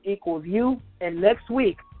you equals you. And next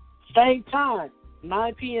week, same time,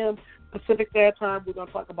 9 p.m. Pacific Standard Time, we're going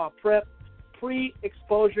to talk about PrEP,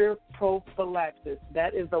 pre-exposure prophylaxis.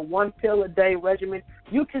 That is the 1 pill a day regimen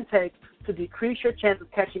you can take to decrease your chance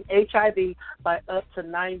of catching HIV by up to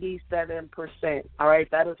 97%. All right,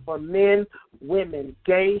 that is for men, women,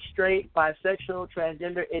 gay, straight, bisexual,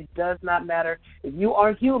 transgender. It does not matter. If you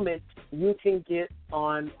are human, you can get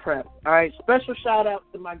on PrEP. All right, special shout out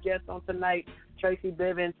to my guest on tonight, Tracy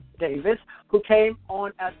Bivens Davis, who came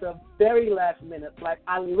on at the very last minute. Like,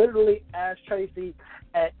 I literally asked Tracy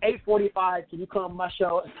at 8:45, can you come on my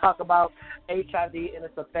show and talk about HIV and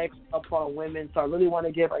its effects upon women? So I really want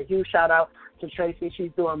to give a huge shout-out to Tracy.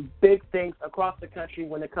 She's doing big things across the country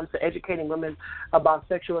when it comes to educating women about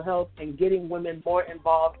sexual health and getting women more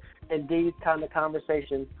involved in these kind of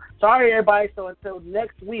conversations. Sorry, everybody. So until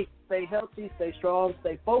next week, stay healthy, stay strong,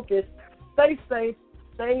 stay focused, stay safe,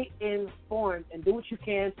 stay informed, and do what you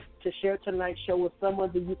can to share tonight's show with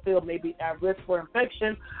someone that you feel may be at risk for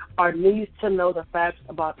infection or needs to know the facts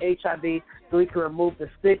about HIV so we can remove the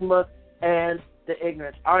stigma and the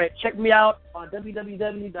ignorance. All right, check me out on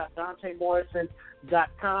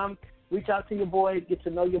www.dantemorrison.com. Reach out to your boy, get to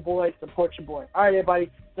know your boy, support your boy. All right,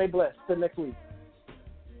 everybody, stay blessed. Till next week.